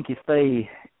 I think if they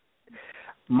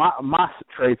my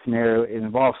trade scenario, it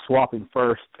involves swapping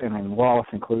first and then Wallace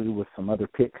included with some other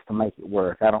picks to make it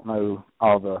work. I don't know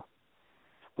all the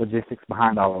logistics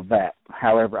behind all of that.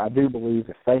 However, I do believe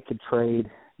if they could trade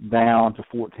down to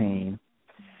 14,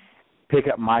 pick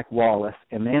up Mike Wallace,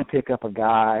 and then pick up a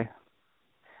guy,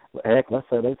 heck, let's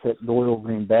say they took Doyle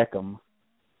Green Beckham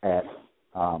at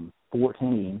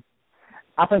 14,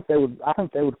 I think they would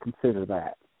consider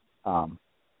that.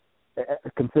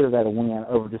 Consider that a win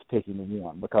over just picking the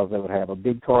one, because they would have a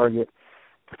big target,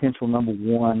 potential number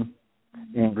 1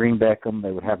 in Green Beckham.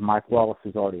 They would have Mike Wallace,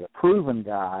 who's already a proven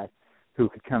guy who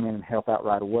could come in and help out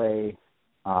right away.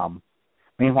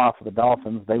 Meanwhile, for the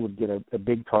Dolphins, they would get a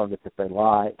big target that they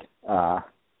like, a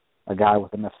guy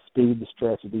with enough speed to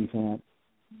stretch a defense,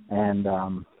 and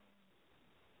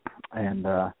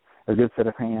a good set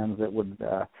of hands that would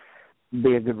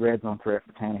be a good red zone threat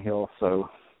for Tannehill. So,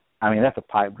 I mean, that's a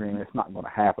pipe dream. It's not going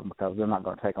to happen because they're not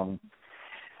going to take on –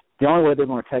 the only way they're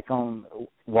going to take on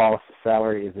Wallace's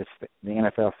salary is if the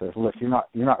NFL says, look, you're not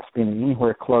spending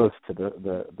anywhere close to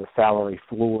the salary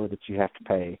floor that you have to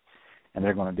pay, and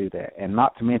they're going to do that. And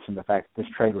not to mention the fact that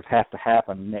this trade would have to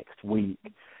happen next week,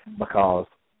 because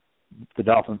the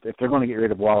Dolphins, if they're going to get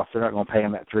rid of Wallace, they're not going to pay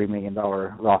him that $3 million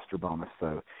roster bonus.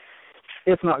 So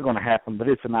it's not going to happen, but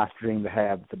it's a nice dream to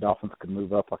have that the Dolphins could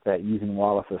move up like that using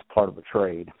Wallace as part of a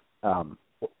trade.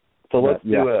 So let's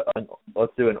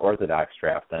do an orthodox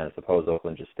draft then. Suppose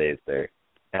Oakland just stays there.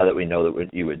 Now that we know that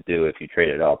what you would do if you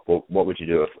traded up, what would you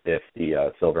do if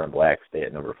the Silver and Black stay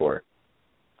at number 4?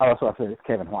 Oh, that's what I said. It's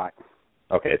Kevin White.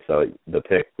 Okay, so the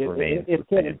pick remains the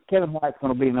same. Kevin White's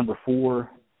going to be number 4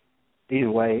 either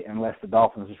way, unless the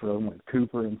Dolphins just really went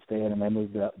Cooper instead and they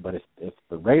moved up. But if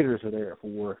the Raiders are there at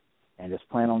 4 and just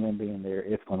plan on them being there,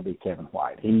 it's going to be Kevin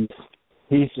White. He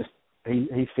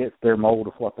fits their mold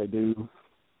of what they do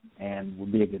and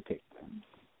would be a good pick.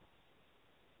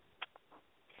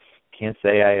 Can't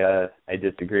say I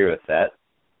disagree with that.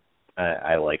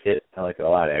 I like it. I like it a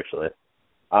lot, actually.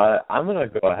 I'm going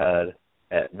to go ahead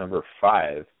at number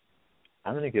 5.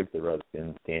 I'm going to give the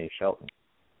Redskins Danny Shelton.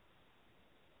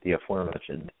 The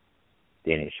aforementioned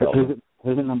Danny Shelton.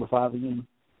 Who's at number 5 again?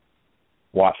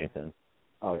 Washington.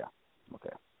 Oh, yeah.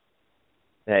 Okay.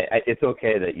 Hey, it's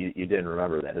okay that you didn't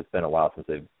remember that. It's been a while since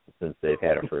they've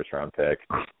had a first round pick.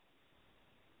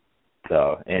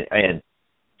 So and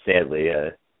sadly,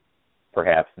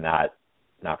 perhaps not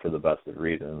for the best of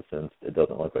reasons, since it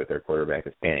doesn't look like their quarterback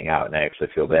is panning out, and I actually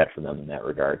feel bad for them in that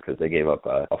regard because they gave up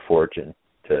a fortune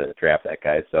to draft that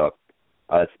guy. So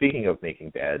speaking of making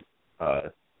bad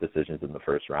decisions in the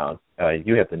first round,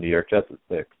 you have the New York Jets at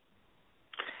 6.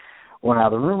 Well, now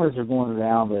the rumors are going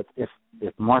around that if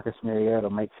Marcus Mariota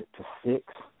makes it to 6,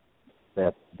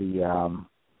 that the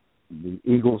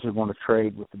Eagles are going to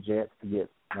trade with the Jets to get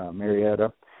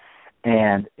Mariota,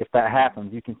 and if that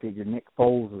happens, you can figure Nick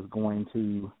Foles will be going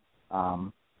to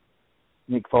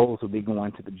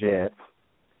the Jets.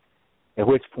 At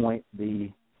which point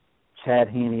the Chad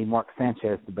Henne, Mark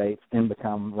Sanchez debates then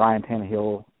become Ryan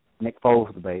Tannehill, Nick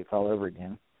Foles debates all over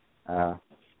again.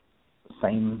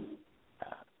 Same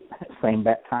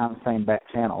back time, same back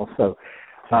channel. So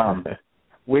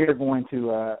we're going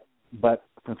to, but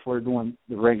since we're doing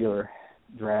the regular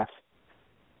draft,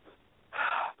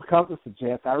 because it's the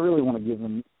Jets, I really want to give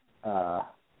them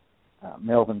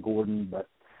Melvin Gordon, but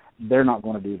they're not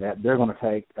going to do that. They're going to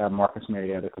take Marcus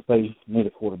Mariota because they need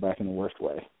a quarterback in the worst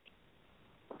way.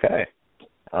 Okay.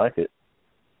 I like it.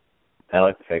 I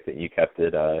like the fact that you kept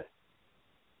it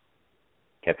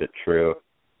true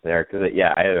there, because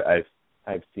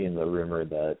I've seen the rumor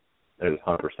that there's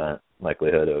 100%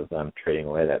 likelihood of them trading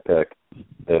away that pick.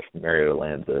 if Mariota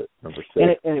lands at number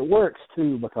 6. And it works,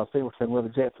 too, because people say, well, the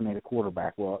Jets need a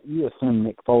quarterback. Well, you assume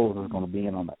Nick Foles is going to be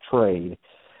in on that trade.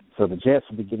 So the Jets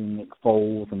will be getting Nick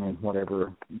Foles and then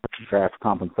whatever draft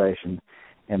compensation.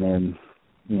 And then,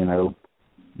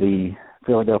 the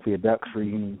Philadelphia Ducks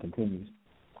reunion continues.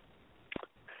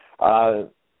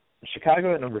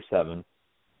 Chicago at number 7.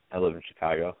 I live in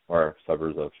Chicago, or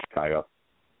suburbs of Chicago.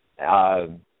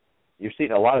 You're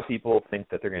seeing a lot of people think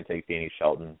that they're going to take Danny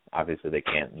Shelton. Obviously, they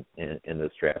can't in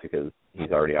this draft because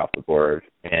he's already off the board.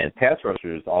 And pass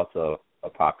rusher is also a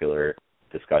popular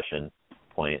discussion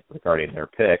point regarding their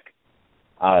pick.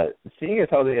 Seeing as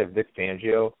how they have Vic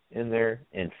Fangio in there,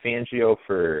 and Fangio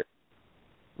for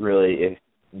really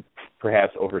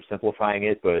perhaps oversimplifying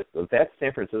it, but that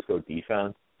San Francisco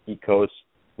defense he coached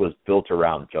was built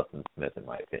around Justin Smith, in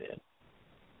my opinion.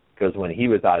 Because when he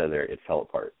was out of there, it fell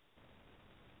apart.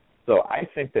 So I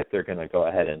think that they're going to go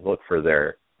ahead and look for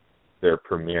their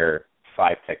premier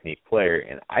 5-technique player,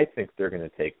 and I think they're going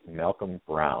to take Malcolm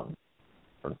Brown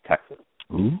from Texas.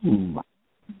 Ooh.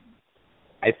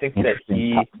 I think that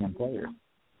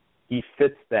he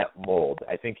fits that mold.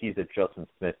 I think he's a Justin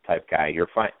Smith type guy. You're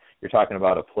talking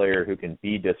about a player who can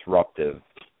be disruptive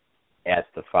at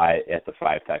the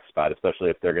 5-tech spot,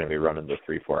 especially if they're going to be running the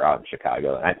 3-4 out in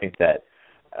Chicago. And I think that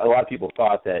a lot of people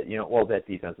thought that, that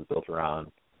defense was built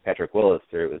around Patrick Willis,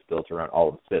 or it was built around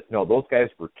Alden Smith. No, those guys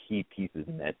were key pieces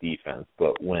in that defense.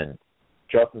 But when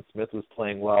Justin Smith was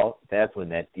playing well, that's when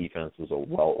that defense was a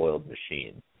well-oiled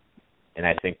machine. And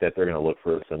I think that they're going to look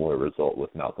for a similar result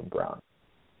with Malcolm Brown.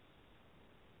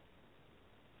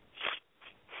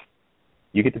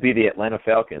 You get to be the Atlanta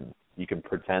Falcons. You can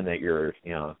pretend that you're,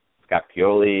 Scott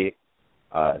Pioli,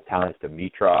 Thomas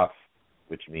Dimitroff,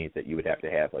 which means that you would have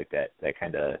to have like that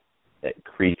kind of that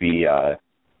creepy,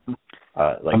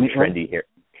 trendy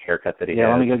haircut that he has.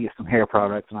 Yeah, let me go get some hair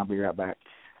products and I'll be right back.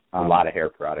 A lot of hair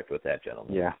product with that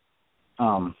gentleman. Yeah.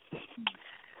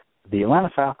 The Atlanta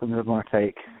Falcons are going to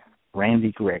take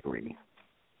Randy Gregory.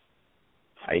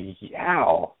 I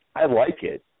like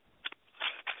it.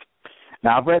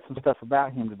 Now, I've read some stuff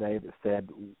about him today that said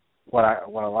what I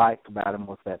liked about him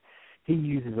was that he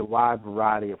uses a wide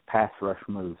variety of pass rush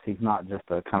moves. He's not just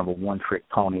a kind of a one-trick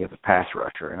pony as a pass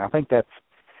rusher. And I think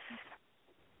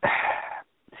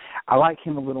I like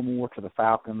him a little more to the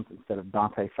Falcons instead of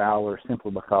Dante Fowler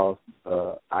simply because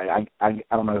I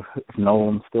don't know if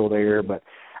Nolan's still there, but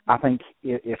I think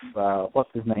if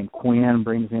what's his name, Quinn,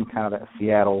 brings in kind of that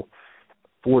Seattle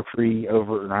 4-3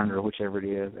 over and under, whichever it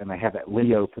is, and they have that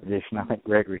Leo position, I think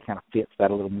Gregory kind of fits that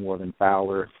a little more than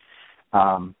Fowler.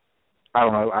 I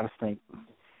don't know.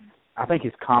 I think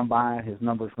his combine, his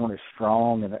numbers weren't as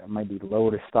strong, and it maybe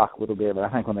lowered his stock a little bit. But I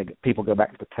think when people go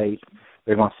back to the tape,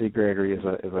 they're going to see Gregory as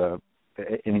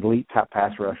an elite type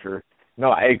pass rusher.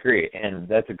 No, I agree, and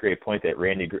that's a great point. That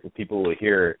people will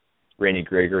hear Randy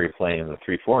Gregory playing in the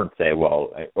 3-4 and say,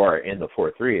 well, or in the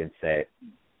 4-3 and say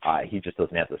he just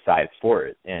doesn't have the size for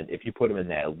it. And if you put him in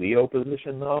that Leo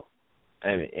position, though,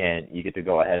 and you get to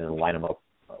go ahead and line him up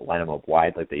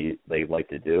wide like they like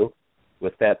to do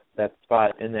with that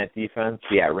spot in that defense,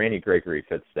 yeah, Randy Gregory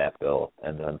fits that bill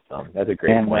and then some. That's a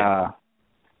great point.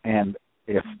 And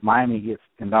if Miami gets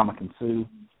Ndamukong Suh,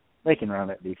 they can run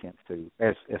that defense too,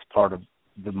 as part of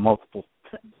the multiple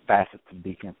facets of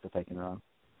defense that they can run.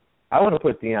 I want to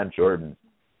put Deion Jordan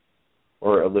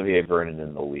or Olivier Vernon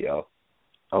in the Leo.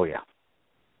 Oh yeah.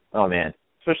 Oh man,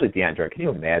 especially Deion Jordan. Can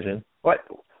you imagine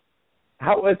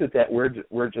how is it that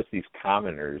we're just these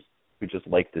commoners who just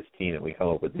like this team and we come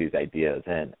up with these ideas,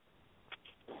 and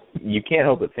you can't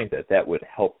help but think that would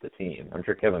help the team. I'm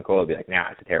sure Kevin Cole would be like,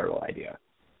 nah, it's a terrible idea.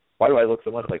 Why do I look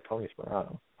so much like Tony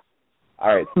Sperano?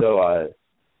 All right, so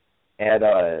at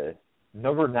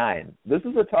number 9, this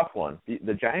is a tough one.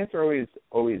 The Giants are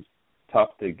always tough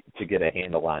to get a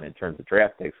handle on in terms of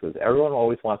draft picks because everyone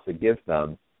always wants to give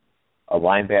them a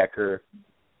linebacker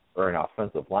or an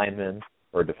offensive lineman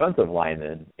or a defensive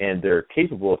lineman, and they're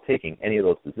capable of taking any of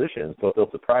those positions, but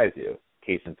they'll surprise you.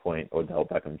 Case in point, Odell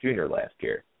Beckham Jr. last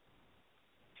year.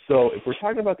 So if we're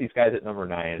talking about these guys at number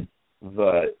 9,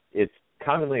 it's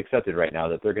commonly accepted right now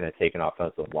that they're going to take an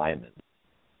offensive lineman.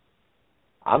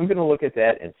 I'm going to look at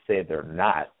that and say they're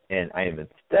not, and I am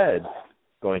instead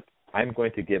going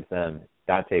to give them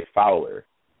Dante Fowler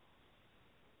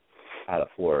out of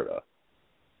Florida.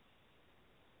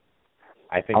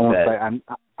 I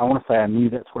want to say I knew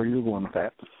that's where you were going with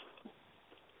that.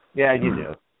 Yeah, you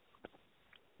knew.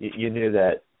 You knew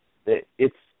that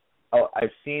it's. I've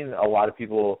seen a lot of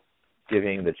people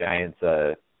giving the Giants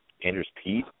Andrews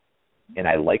Pete, and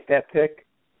I like that pick.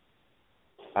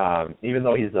 Even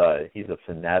though he's a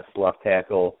finesse left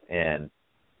tackle, and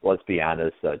let's be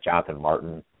honest, Jonathan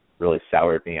Martin really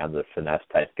soured me on the finesse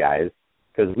type guys,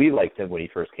 because we liked him when he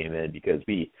first came in because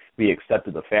we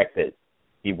accepted the fact that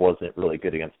he wasn't really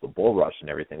good against the bull rush and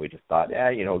everything. We just thought,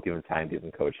 give him time, give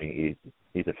him coaching.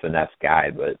 He's a finesse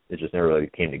guy, but it just never really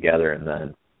came together, and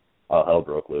then all hell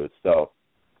broke loose. So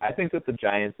I think that the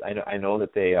Giants, I know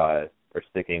that they are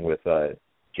sticking with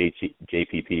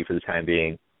JPP for the time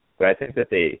being, but I think that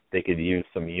they could use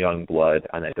some young blood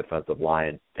on that defensive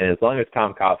line. And as long as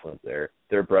Tom Coughlin's there,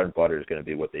 their bread and butter is going to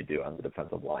be what they do on the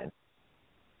defensive line.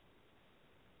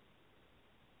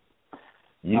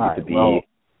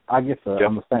 I guess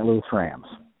I'm the St. Louis Rams.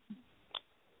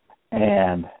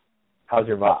 And how's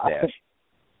your mustache?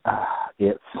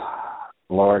 It's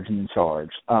large and in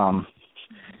charge. I've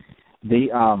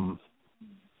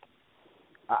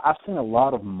seen a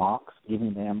lot of mocks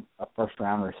giving them a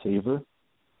first-round receiver,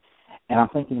 and I'm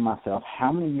thinking to myself,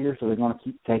 how many years are they going to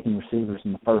keep taking receivers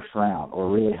in the first round or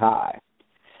really high?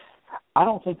 I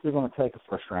don't think they're going to take a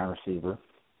first-round receiver.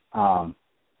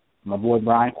 My boy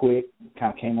Brian Quick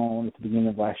kind of came on at the beginning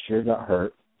of last year, got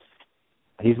hurt.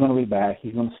 He's going to be back.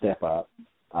 He's going to step up.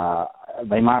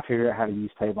 They might figure out how to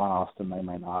use Tavon Austin. They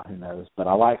may not. Who knows? But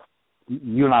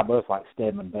you and I both like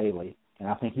Stedman Bailey, and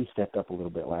I think he stepped up a little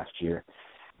bit last year.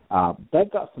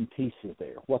 They've got some pieces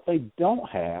there. What they don't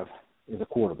have is a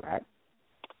quarterback.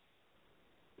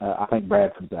 I think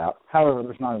Bradford's out. However,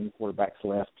 there's not any quarterbacks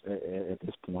left at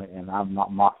this point, and I'm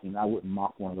not mocking. I wouldn't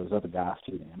mock one of those other guys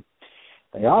to them.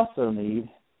 They also need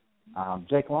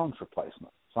Jake Long's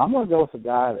replacement. So I'm going to go with a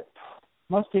guy that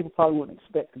most people probably wouldn't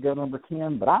expect to go number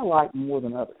 10, but I like more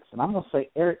than others. And I'm going to say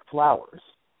Eric Flowers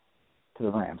to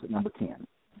the Rams at number 10.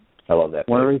 I love that.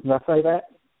 One of the reasons I say that,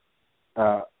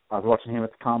 I was watching him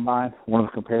at the Combine. One of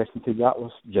the comparisons he got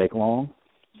was Jake Long.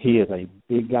 He is a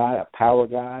big guy, a power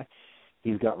guy.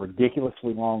 He's got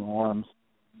ridiculously long arms,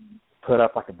 put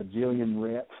up like a bajillion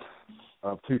reps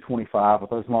of 225 with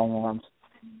those long arms.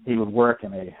 He would work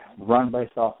in a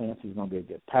run-based offense. He's going to be a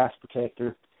good pass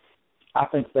protector. I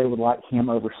think they would like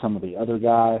him over some of the other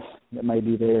guys that may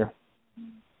be there.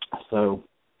 So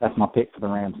that's my pick for the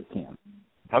Rams at 10.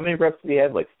 How many reps did he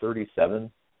have? Like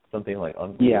 37? Something like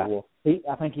unbelievable? Yeah.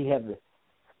 I think he had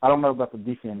I don't know about the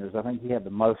defenders. I think he had the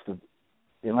most of,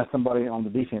 unless somebody on the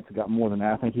defense got more than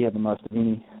that, I think he had the most of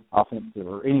any offensive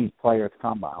or any player at the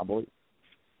Combine, I believe.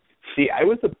 See, I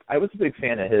was a big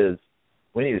fan of his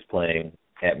when he was playing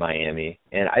at Miami,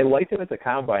 and I liked him at the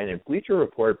Combine, and Bleacher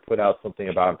Report put out something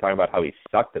about him talking about how he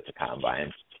sucked at the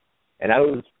Combine, and I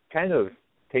was kind of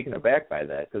taken aback by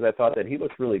that because I thought that he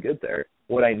looked really good there.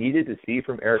 What I needed to see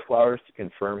from Eric Flowers to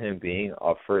confirm him being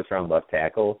a first-round left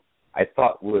tackle, I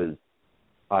thought was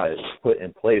put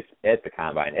in place at the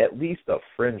Combine, at least a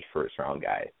fringe first-round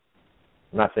guy.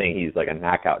 I'm not saying he's like a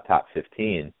knockout top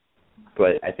 15,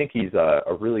 but I think he's a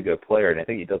really good player, and I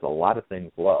think he does a lot of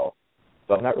things well.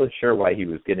 So I'm not really sure why he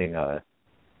was getting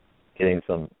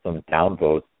some down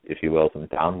votes, if you will, some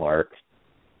down marks,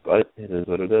 but it is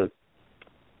what it is.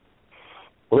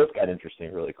 Well, this got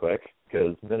interesting really quick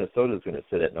because Minnesota's going to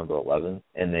sit at number 11,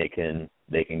 and they can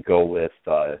go with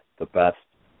the best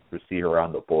receiver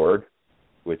on the board,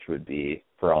 which would be,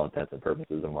 for all intents and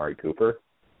purposes, Amari Cooper,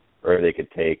 or they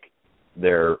could take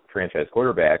their franchise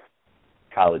quarterback,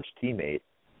 college teammate,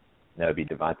 and that would be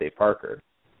Devontae Parker.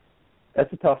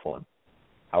 That's a tough one.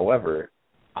 However,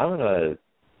 I'm going to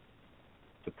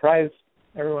surprise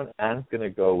everyone. I'm going to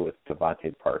go with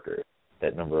Devontae Parker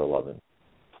at number 11.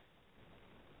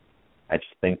 I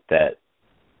just think that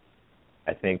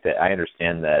I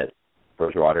understand that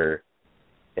Bridgewater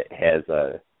has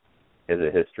a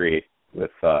history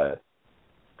with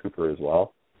Cooper as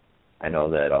well. I know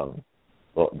that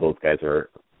those guys are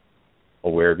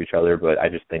aware of each other, but I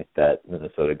just think that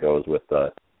Minnesota goes with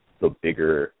the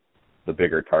bigger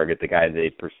target, the guy they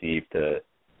perceive to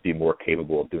be more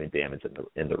capable of doing damage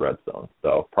in the red zone.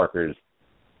 So Parker's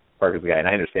the guy, and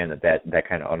I understand that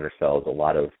kind of undersells a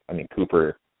lot of. I mean,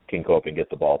 Cooper can go up and get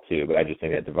the ball too, but I just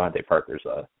think that Devontae Parker's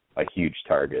a huge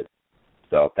target.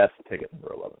 So that's the pick at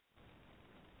number 11.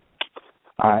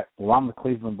 All right. Well, I'm the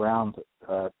Cleveland Browns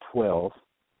at 12,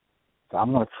 so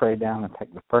I'm going to trade down and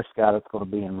take the first guy that's going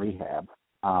to be in rehab.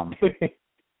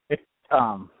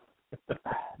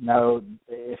 No,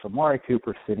 if Amari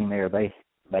Cooper's sitting there, they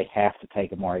have to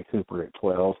take Amari Cooper at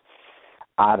 12.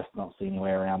 I just don't see any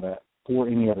way around that for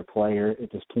any other player at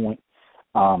this point.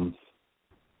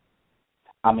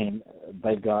 I mean,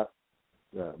 they brought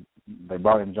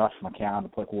in Josh McCown to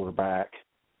play quarterback.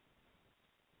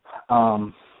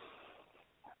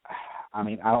 I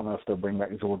mean, I don't know if they'll bring back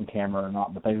Jordan Cameron or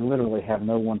not, but they literally have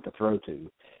no one to throw to.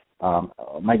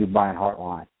 Maybe Brian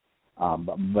Hartline.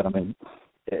 But I mean,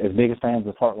 as big as fans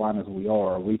of Hartline as we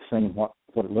are, we've seen what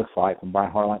it looks like when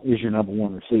Brian Hartline is your number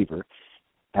one receiver.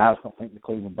 And I just don't think the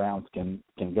Cleveland Browns can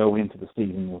go into the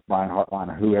season with Brian Hartline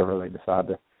or whoever they decide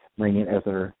to bring in as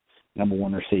their number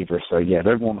one receiver. So, yeah,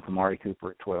 they're going with Amari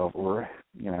Cooper at 12, or,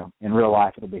 in real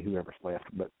life it'll be whoever's left.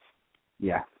 But,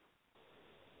 yeah.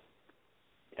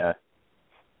 Yeah.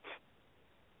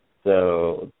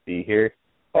 So, let's see here.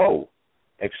 Oh,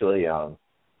 actually,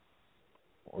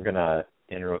 we're going to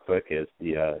end real quick as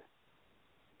the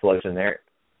selection there.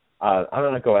 I'm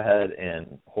going to go ahead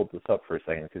and hold this up for a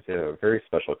second because we have a very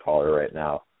special caller right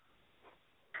now.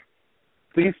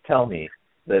 Please tell me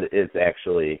that it's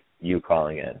actually you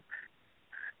calling in.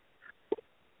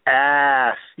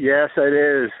 Yes, it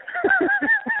is.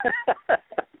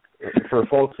 For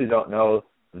folks who don't know,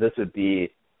 this would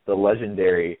be the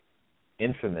legendary,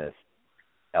 infamous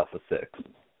Alpha 6.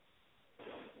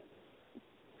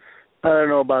 I don't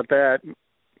know about that.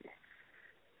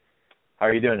 How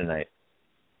are you doing tonight?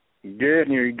 Good,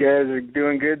 and you guys are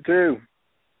doing good too.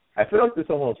 I feel like this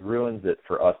almost ruins it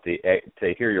for us to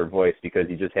hear your voice because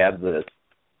you just have this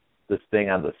thing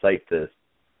on the site,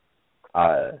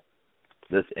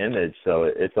 this image, so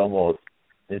it's almost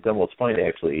funny to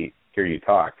actually hear you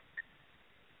talk.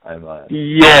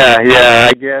 Yeah.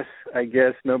 I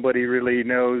guess nobody really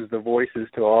knows the voices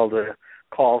to all the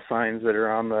call signs that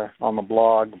are on the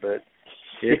blog, but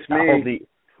it's me.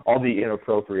 All the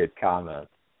inappropriate comments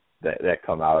that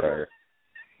come out are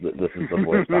this is the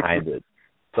voice behind it.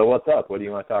 So what's up? What do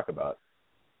you want to talk about?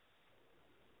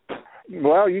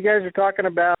 Well, you guys are talking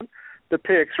about the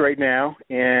picks right now,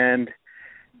 and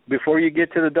before you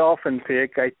get to the Dolphin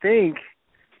pick, I think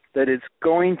that it's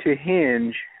going to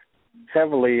hinge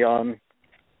heavily on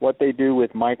what they do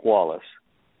with Mike Wallace.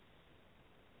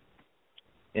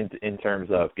 In terms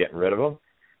of getting rid of him?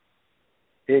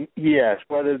 Yes,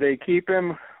 whether they keep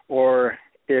him or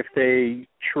if they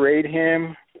trade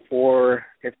him or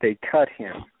if they cut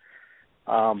him.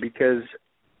 Because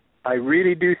I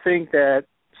really do think that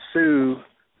Sue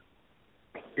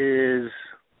is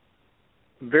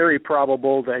very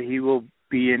probable that he will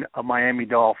be a Miami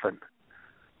Dolphin.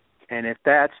 And if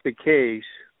that's the case,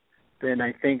 then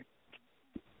I think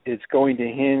it's going to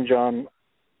hinge on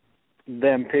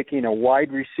them picking a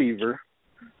wide receiver.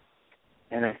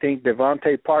 And I think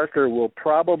Devontae Parker will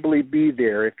probably be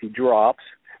there if he drops.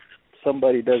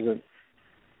 Somebody doesn't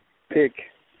pick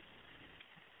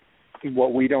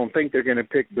what we don't think they're going to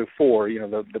pick before,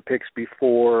 the picks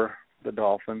before the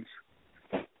Dolphins.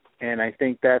 And I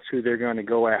think that's who they're going to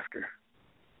go after.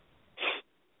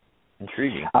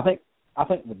 Intriguing. I think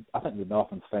the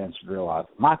Dolphins fans should realize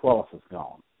Mike Wallace is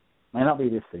gone. May not be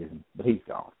this season, but he's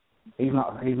gone. He's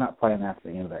not playing after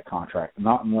the end of that contract.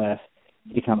 Not unless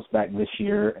he comes back this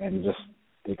year and just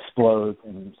explodes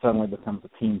and suddenly becomes a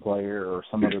team player or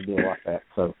some other deal like that.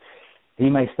 So he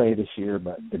may stay this year,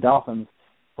 but the Dolphins,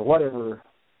 for whatever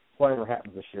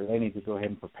happens this year, they need to go ahead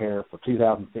and prepare for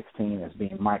 2016 as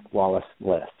being Mike Wallace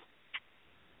less.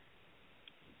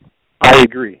 I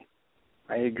agree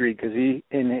because he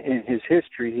in his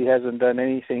history he hasn't done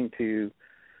anything to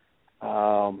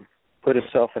put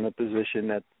himself in a position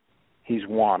that he's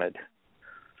wanted.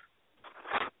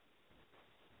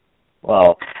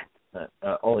 Well,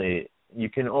 you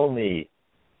can only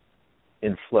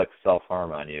inflict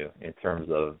self-harm on you in terms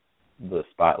of the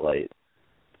spotlight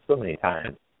so many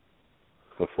times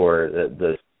before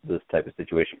this type of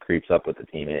situation creeps up with the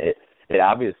team. It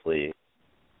obviously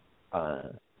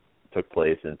took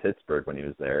place in Pittsburgh when he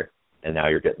was there, and now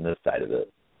you're getting this side of it.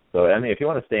 So, I mean, if you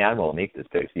want to stay on, we'll make this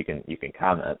pick. You can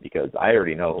comment because I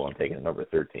already know who I'm taking at number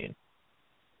 13.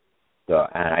 So,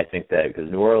 and I think that because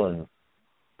New Orleans,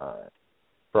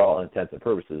 for all intents and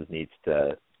purposes, needs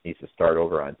to start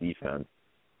over on defense.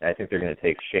 And I think they're going to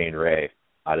take Shane Ray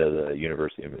out of the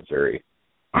University of Missouri.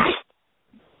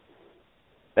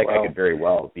 That guy could very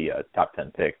well be a top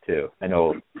 10 pick too. I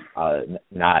know,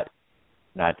 not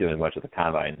doing much of the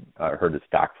combine hurt his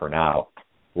stock for now.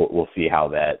 We'll see how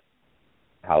that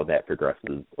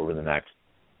progresses over the next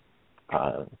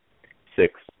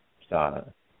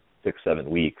 6-7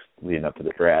 weeks leading up to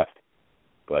the draft.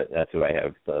 But that's who I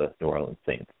have the New Orleans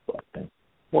Saints selecting.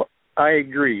 Well, I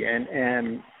agree, and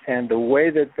the way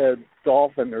that the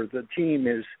Dolphin or the team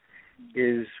is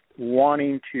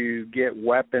wanting to get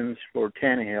weapons for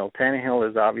Tannehill. Tannehill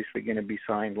is obviously going to be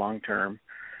signed long term,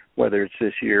 whether it's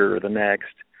this year or the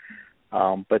next.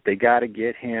 But they got to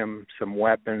get him some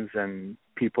weapons and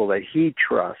people that he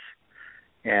trusts.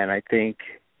 And I think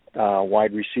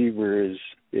wide receiver is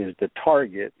the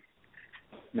target.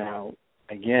 Now,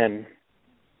 again,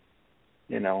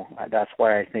 that's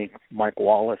why I think Mike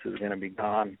Wallace is going to be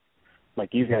gone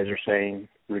like you guys are saying,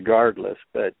 regardless.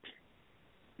 But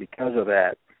because of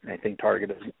that, I think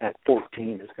target at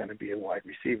 14 is going to be a wide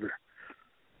receiver.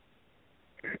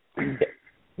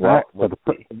 Well, so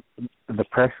the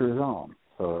pressure is on.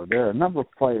 So there are a number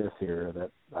of players here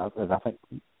that I think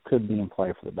could be in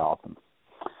play for the Dolphins.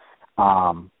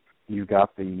 You've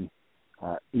got the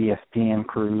ESPN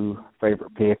crew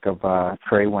favorite pick of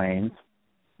Trey Waynes.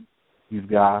 You've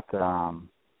got some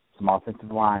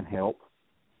offensive line help,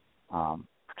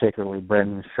 particularly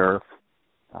Brendan Scherf,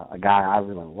 a guy I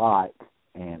really like.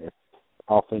 And if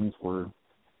all things were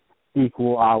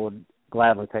equal, I would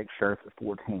gladly take Scherf at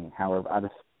 14. However, I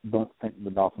just don't think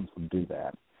the Dolphins would do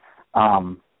that.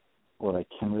 Or they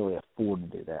can really afford to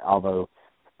do that. Although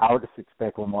I would just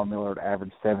expect Lamar Miller to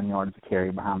average 7 yards a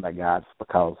carry behind that guy just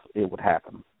because it would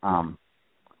happen. I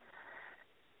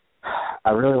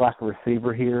really like a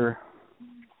receiver here.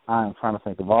 I'm trying to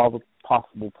think of all the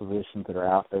possible positions that are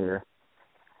out there.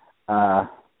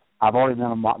 I've already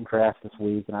done a mock draft this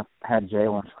week, and I've had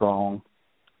Jalen Strong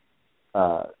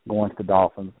going to the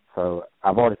Dolphins. So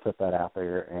I've already put that out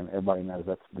there, and everybody knows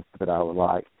that's the that I would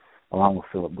like, along with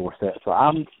Philip Dorsett. So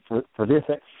for this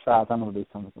exercise, I'm going to do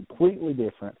something completely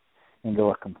different and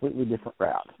go a completely different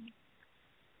route.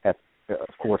 Of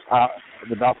course,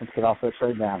 the Dolphins could also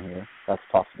trade down here. That's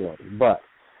a possibility. But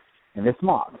in this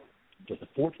mock, with the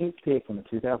 14th pick in the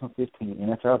 2015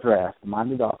 NFL Draft, the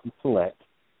Miami Dolphins select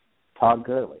Todd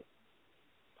Gurley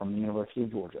from the University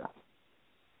of Georgia.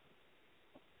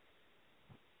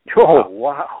 Oh,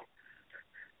 wow.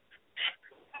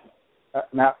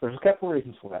 Now, there's a couple of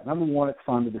reasons for that. Number one, it's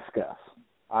fun to discuss.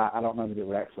 I don't know that it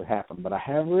would actually happen, but I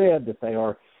have read that they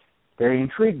are very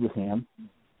intrigued with him,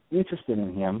 interested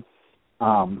in him.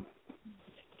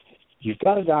 You've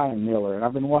got a guy in Miller, and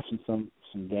I've been watching some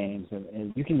games,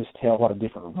 and you can just tell what a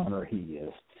different runner he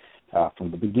is from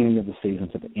the beginning of the season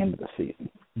to the end of the season.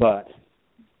 But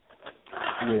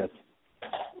with,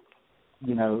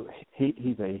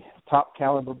 he's a top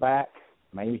caliber back.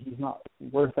 Maybe he's not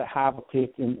worth that high of a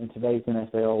pick in today's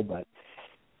NFL, but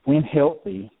when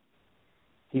healthy,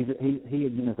 he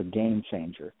again is a game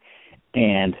changer.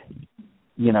 And,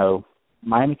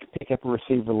 Miami could pick up a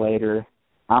receiver later.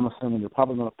 I'm assuming they're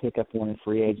probably going to pick up one in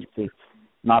free agency.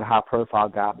 Not a high-profile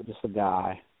guy, but just a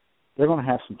guy. They're going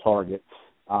to have some targets.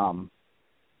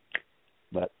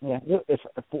 But, yeah, if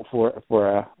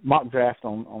for a mock draft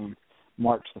on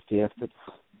March the 5th, it's,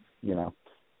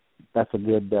 that's a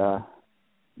good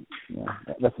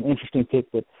that's an interesting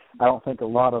pick that I don't think a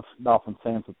lot of Dolphins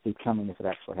fans would see coming if it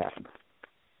actually happened.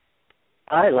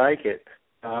 I like it.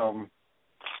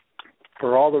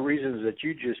 For all the reasons that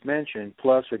you just mentioned,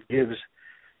 plus it gives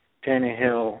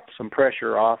Tannehill some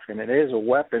pressure off, and it is a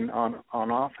weapon on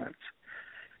offense.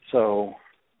 So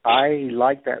I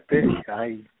like that pick.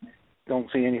 I don't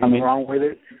see anything wrong with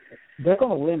it. They're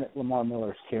going to limit Lamar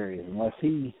Miller's carries unless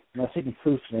he can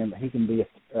prove to them that he can be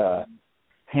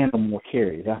handle more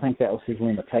carries. I think that was his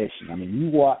limitation. You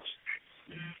watch,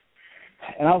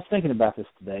 and I was thinking about this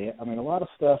today. A lot of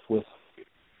stuff with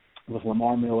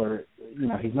Lamar Miller,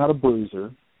 he's not a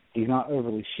bruiser. He's not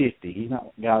overly shifty. He's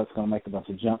not a guy that's going to make a bunch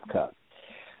of jump cuts.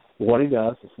 What he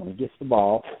does is when he gets the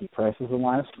ball, he presses the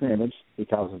line of scrimmage. He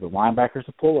causes the linebackers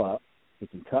to pull up. He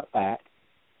can cut back.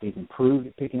 He's improved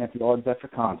at picking up yards after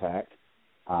contact.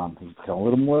 He's become a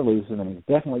little more elusive, and he's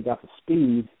definitely got the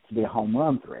speed to be a home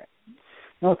run threat.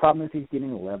 Now, the problem is he's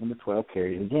getting 11 to 12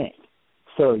 carries a game.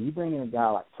 So you bring in a guy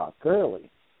like Todd Gurley,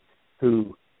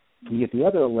 who can get the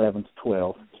other 11 to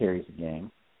 12 carries a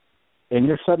game, and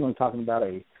you're suddenly talking about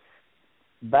a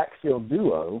backfield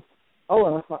duo. Oh,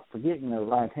 and let's not forget,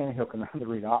 Ryan Tannehill can run the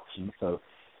read option. So,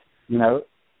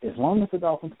 as long as the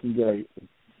Dolphins can get a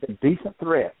decent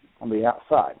threat on the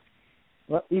outside,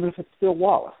 well, even if it's still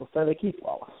Wallace, let's say they keep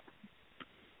Wallace.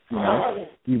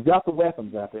 You've got the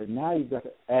weapons out there. Now you've got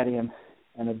to add in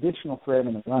an additional threat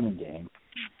in the running game.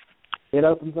 It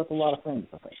opens up a lot of things,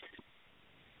 I think.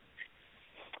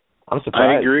 I'm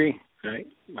surprised. I agree.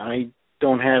 I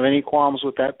don't have any qualms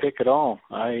with that pick at all.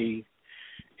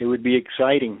 It would be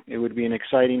exciting. It would be an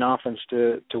exciting offense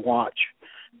to watch,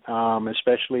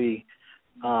 especially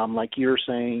like you're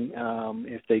saying,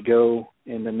 if they go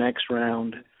in the next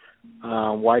round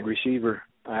wide receiver,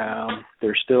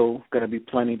 there's still going to be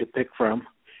plenty to pick from,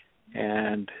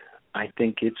 and I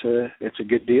think it's a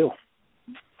good deal.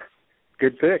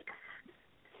 Good pick.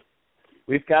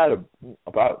 We've got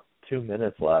about 2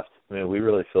 minutes left. We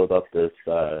really filled up this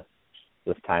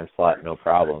time slot, no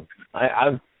problem.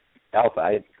 Alpha,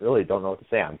 I really don't know what to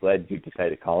say. I'm glad you decided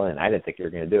to call in. I didn't think you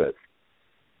were going to do it.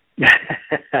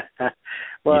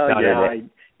 Well,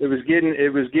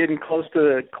 it was getting close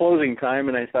to closing time,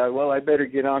 and I thought, well, I better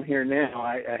get on here now.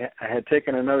 I had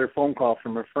taken another phone call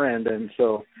from a friend, and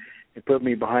so it put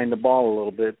me behind the ball a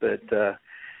little bit, but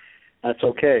that's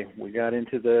okay. We got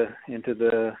into the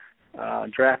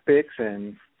draft picks,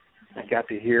 and I got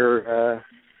to hear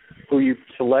who you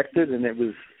selected, and it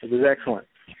was excellent.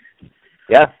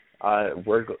 Yeah,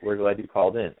 we're glad you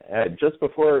called in. Just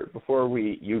before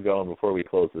you go and before we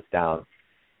close this down,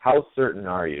 how certain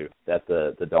are you that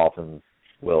the Dolphins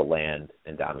will land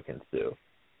Ndamukong Suh?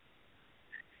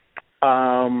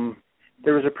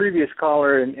 There was a previous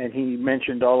caller, and he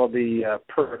mentioned all of the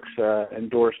perks,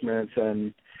 endorsements,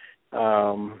 and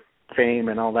fame,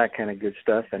 and all that kind of good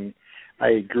stuff, and I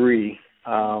agree.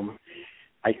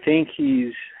 I think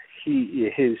his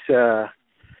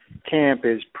camp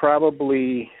is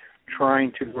probably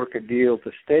trying to work a deal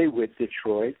to stay with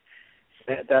Detroit.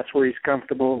 That's where he's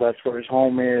comfortable. That's where his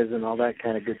home is, and all that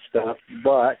kind of good stuff.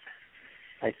 But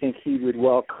I think he would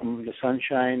welcome the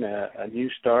sunshine, a new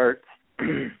start,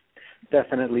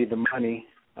 definitely the money.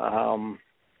 I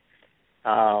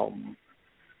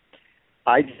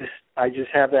just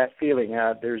have that feeling.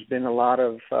 There's been a lot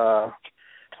of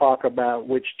talk about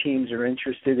which teams are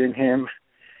interested in him,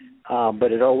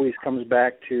 but it always comes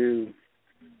back to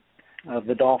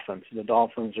the Dolphins. The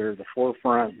Dolphins are the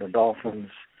forefront. The Dolphins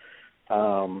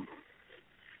are,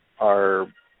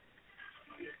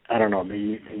 I don't know,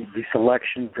 the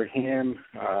selection for him,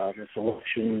 the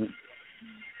selection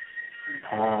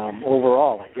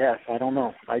overall, I guess. I don't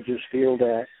know. I just feel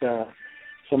that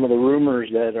some of the rumors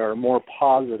that are more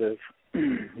positive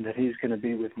that he's going to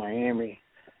be with Miami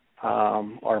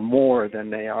are more than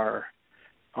they are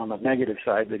on the negative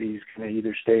side, that he's going to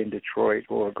either stay in Detroit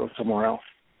or go somewhere else.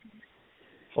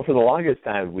 Well, for the longest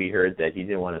time, we heard that he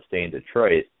didn't want to stay in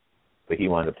Detroit, but he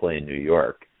wanted to play in New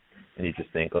York. And you just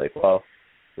think, like, well,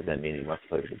 does that mean he wants to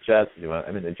play with the Jets?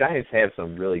 I mean, the Giants have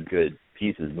some really good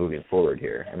pieces moving forward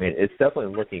here. I mean, it's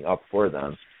definitely looking up for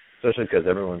them, especially because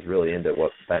everyone's really into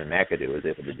what Ben McAdoo was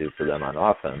able to do for them on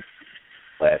offense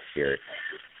last year.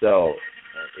 So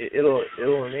it'll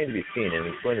remain to be seen, and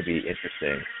it's going to be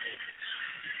interesting.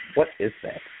 What is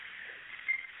that?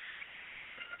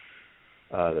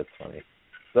 That's funny.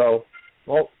 So,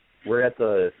 well, we're at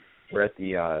the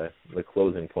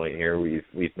closing point here.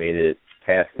 We've made it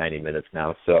past 90 minutes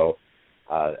now. So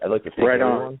I'd like to thank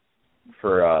everyone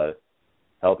for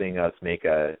helping us make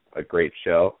a great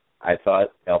show. I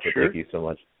thought, Alpha, thank you so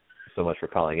much for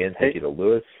calling in. Thank you to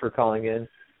Lewis for calling in.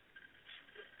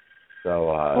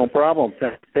 So no problem.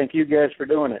 Thank you guys for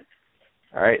doing it.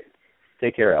 All right.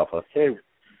 Take care, Alpha.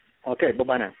 Okay,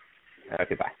 bye-bye now.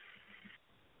 Okay, bye.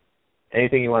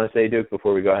 Anything you want to say, Duke,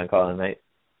 before we go ahead and call it a night?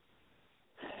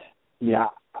 Yeah,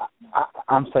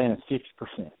 I'm saying it's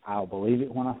 50%. I'll believe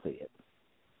it when I see it.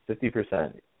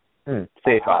 50%.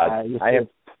 Safe odds.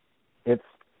 It's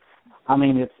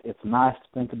nice to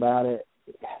think about it.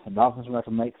 The Dolphins will have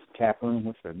to make some cap room,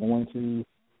 which they're going to.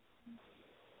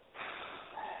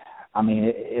 I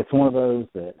mean, it's one of those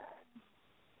that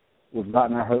we've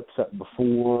gotten our hopes up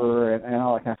before, and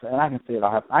all that kind of stuff. And I can see it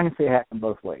all happen. I can see it happen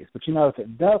both ways. But if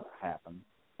it does happen,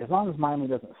 as long as Miami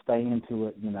doesn't stay into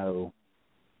it,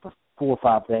 for 4 or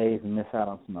 5 days and miss out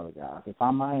on some other guys. If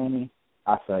I'm Miami,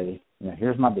 I say,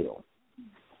 here's my deal.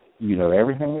 You know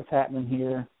everything that's happening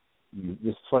here.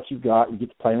 This is what you got. You get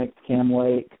to play next to Cam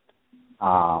Lake.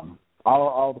 All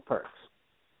the perks.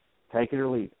 Take it or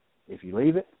leave it. If you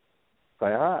leave it, say,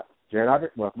 all right, Jared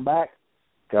Odrick, welcome back.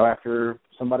 Go after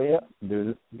somebody else.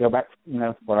 Go back,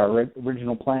 what our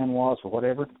original plan was or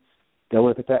whatever. Go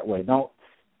with it that way.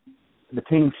 The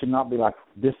team should not be like,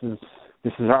 this is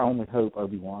our only hope,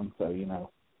 Obi-Wan. So,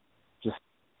 just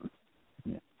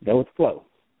go with the flow.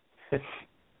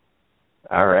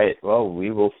 All right. Well,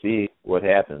 we will see what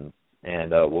happens,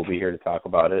 and we'll be here to talk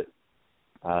about it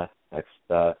next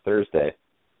Thursday.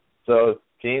 So,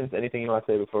 James, anything you want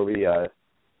to say before we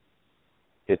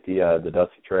hit the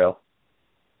dusty trail?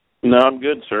 No, I'm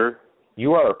good, sir.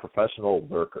 You are a professional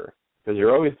lurker, because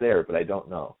you're always there, but I don't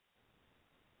know.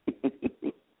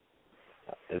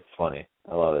 It's funny.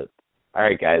 I love it. All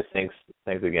right, guys. Thanks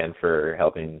again for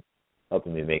helping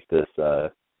me make this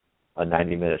a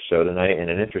 90-minute show tonight,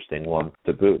 and an interesting one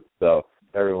to boot. So,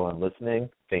 everyone listening,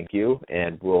 thank you,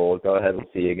 and we'll go ahead and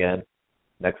see you again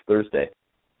next Thursday.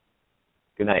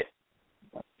 Good night.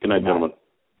 Good night, gentlemen.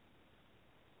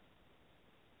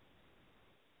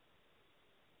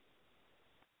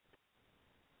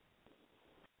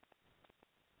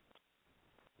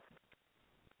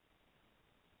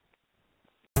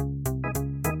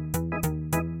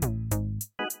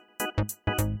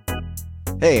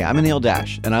 Hey, I'm Anil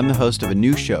Dash, and I'm the host of a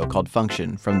new show called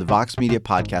Function from the Vox Media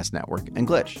Podcast Network and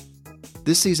Glitch.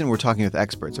 This season, we're talking with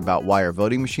experts about why our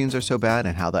voting machines are so bad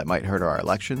and how that might hurt our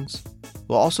elections.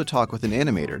 We'll also talk with an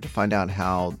animator to find out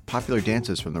how popular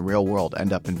dances from the real world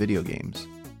end up in video games.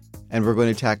 And we're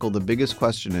going to tackle the biggest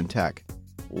question in tech.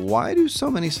 Why do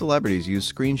so many celebrities use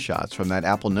screenshots from that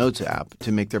Apple Notes app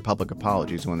to make their public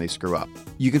apologies when they screw up?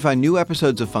 You can find new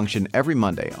episodes of Function every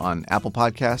Monday on Apple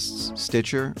Podcasts,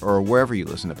 Stitcher, or wherever you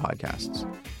listen to podcasts.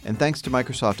 And thanks to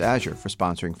Microsoft Azure for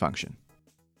sponsoring Function.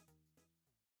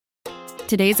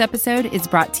 Today's episode is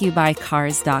brought to you by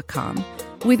Cars.com.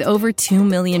 With over 2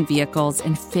 million vehicles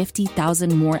and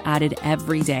 50,000 more added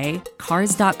every day,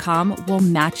 Cars.com will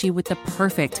match you with the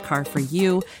perfect car for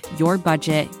you, your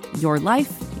budget, your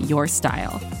life, your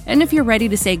style. And if you're ready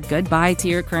to say goodbye to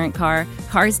your current car,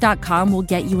 Cars.com will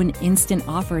get you an instant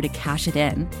offer to cash it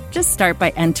in. Just start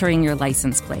by entering your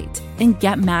license plate and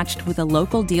get matched with a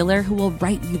local dealer who will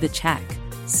write you the check.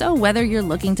 So whether you're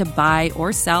looking to buy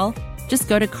or sell, just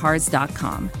go to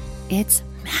Cars.com. It's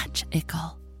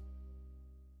magical.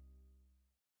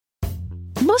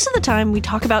 Most of the time, we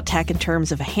talk about tech in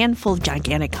terms of a handful of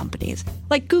gigantic companies,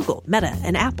 like Google, Meta,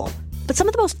 and Apple. But some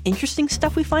of the most interesting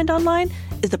stuff we find online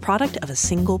is the product of a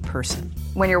single person.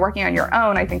 When you're working on your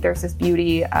own, I think there's this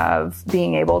beauty of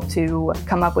being able to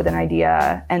come up with an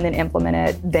idea and then implement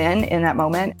it then in that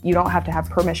moment. You don't have to have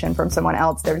permission from someone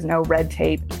else. There's no red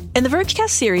tape. In the Vergecast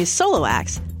series Solo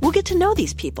Acts, we'll get to know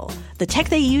these people, the tech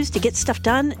they use to get stuff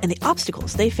done, and the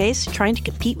obstacles they face trying to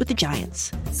compete with the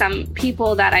giants. Some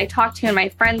people that I talk to and my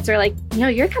friends are like,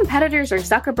 your competitors are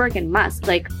Zuckerberg and Musk.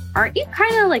 Like, aren't you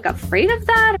kind of like afraid of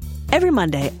that? Every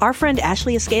Monday, our friend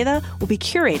Ashley Esqueda will be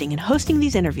curating and hosting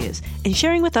these interviews and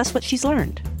sharing with us what she's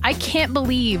learned. I can't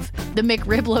believe the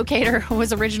McRib locator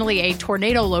was originally a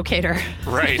tornado locator.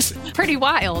 Right. Pretty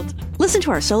wild. Listen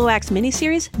to our Solo Acts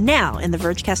miniseries now in the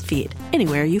Vergecast feed,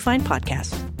 anywhere you find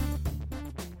podcasts.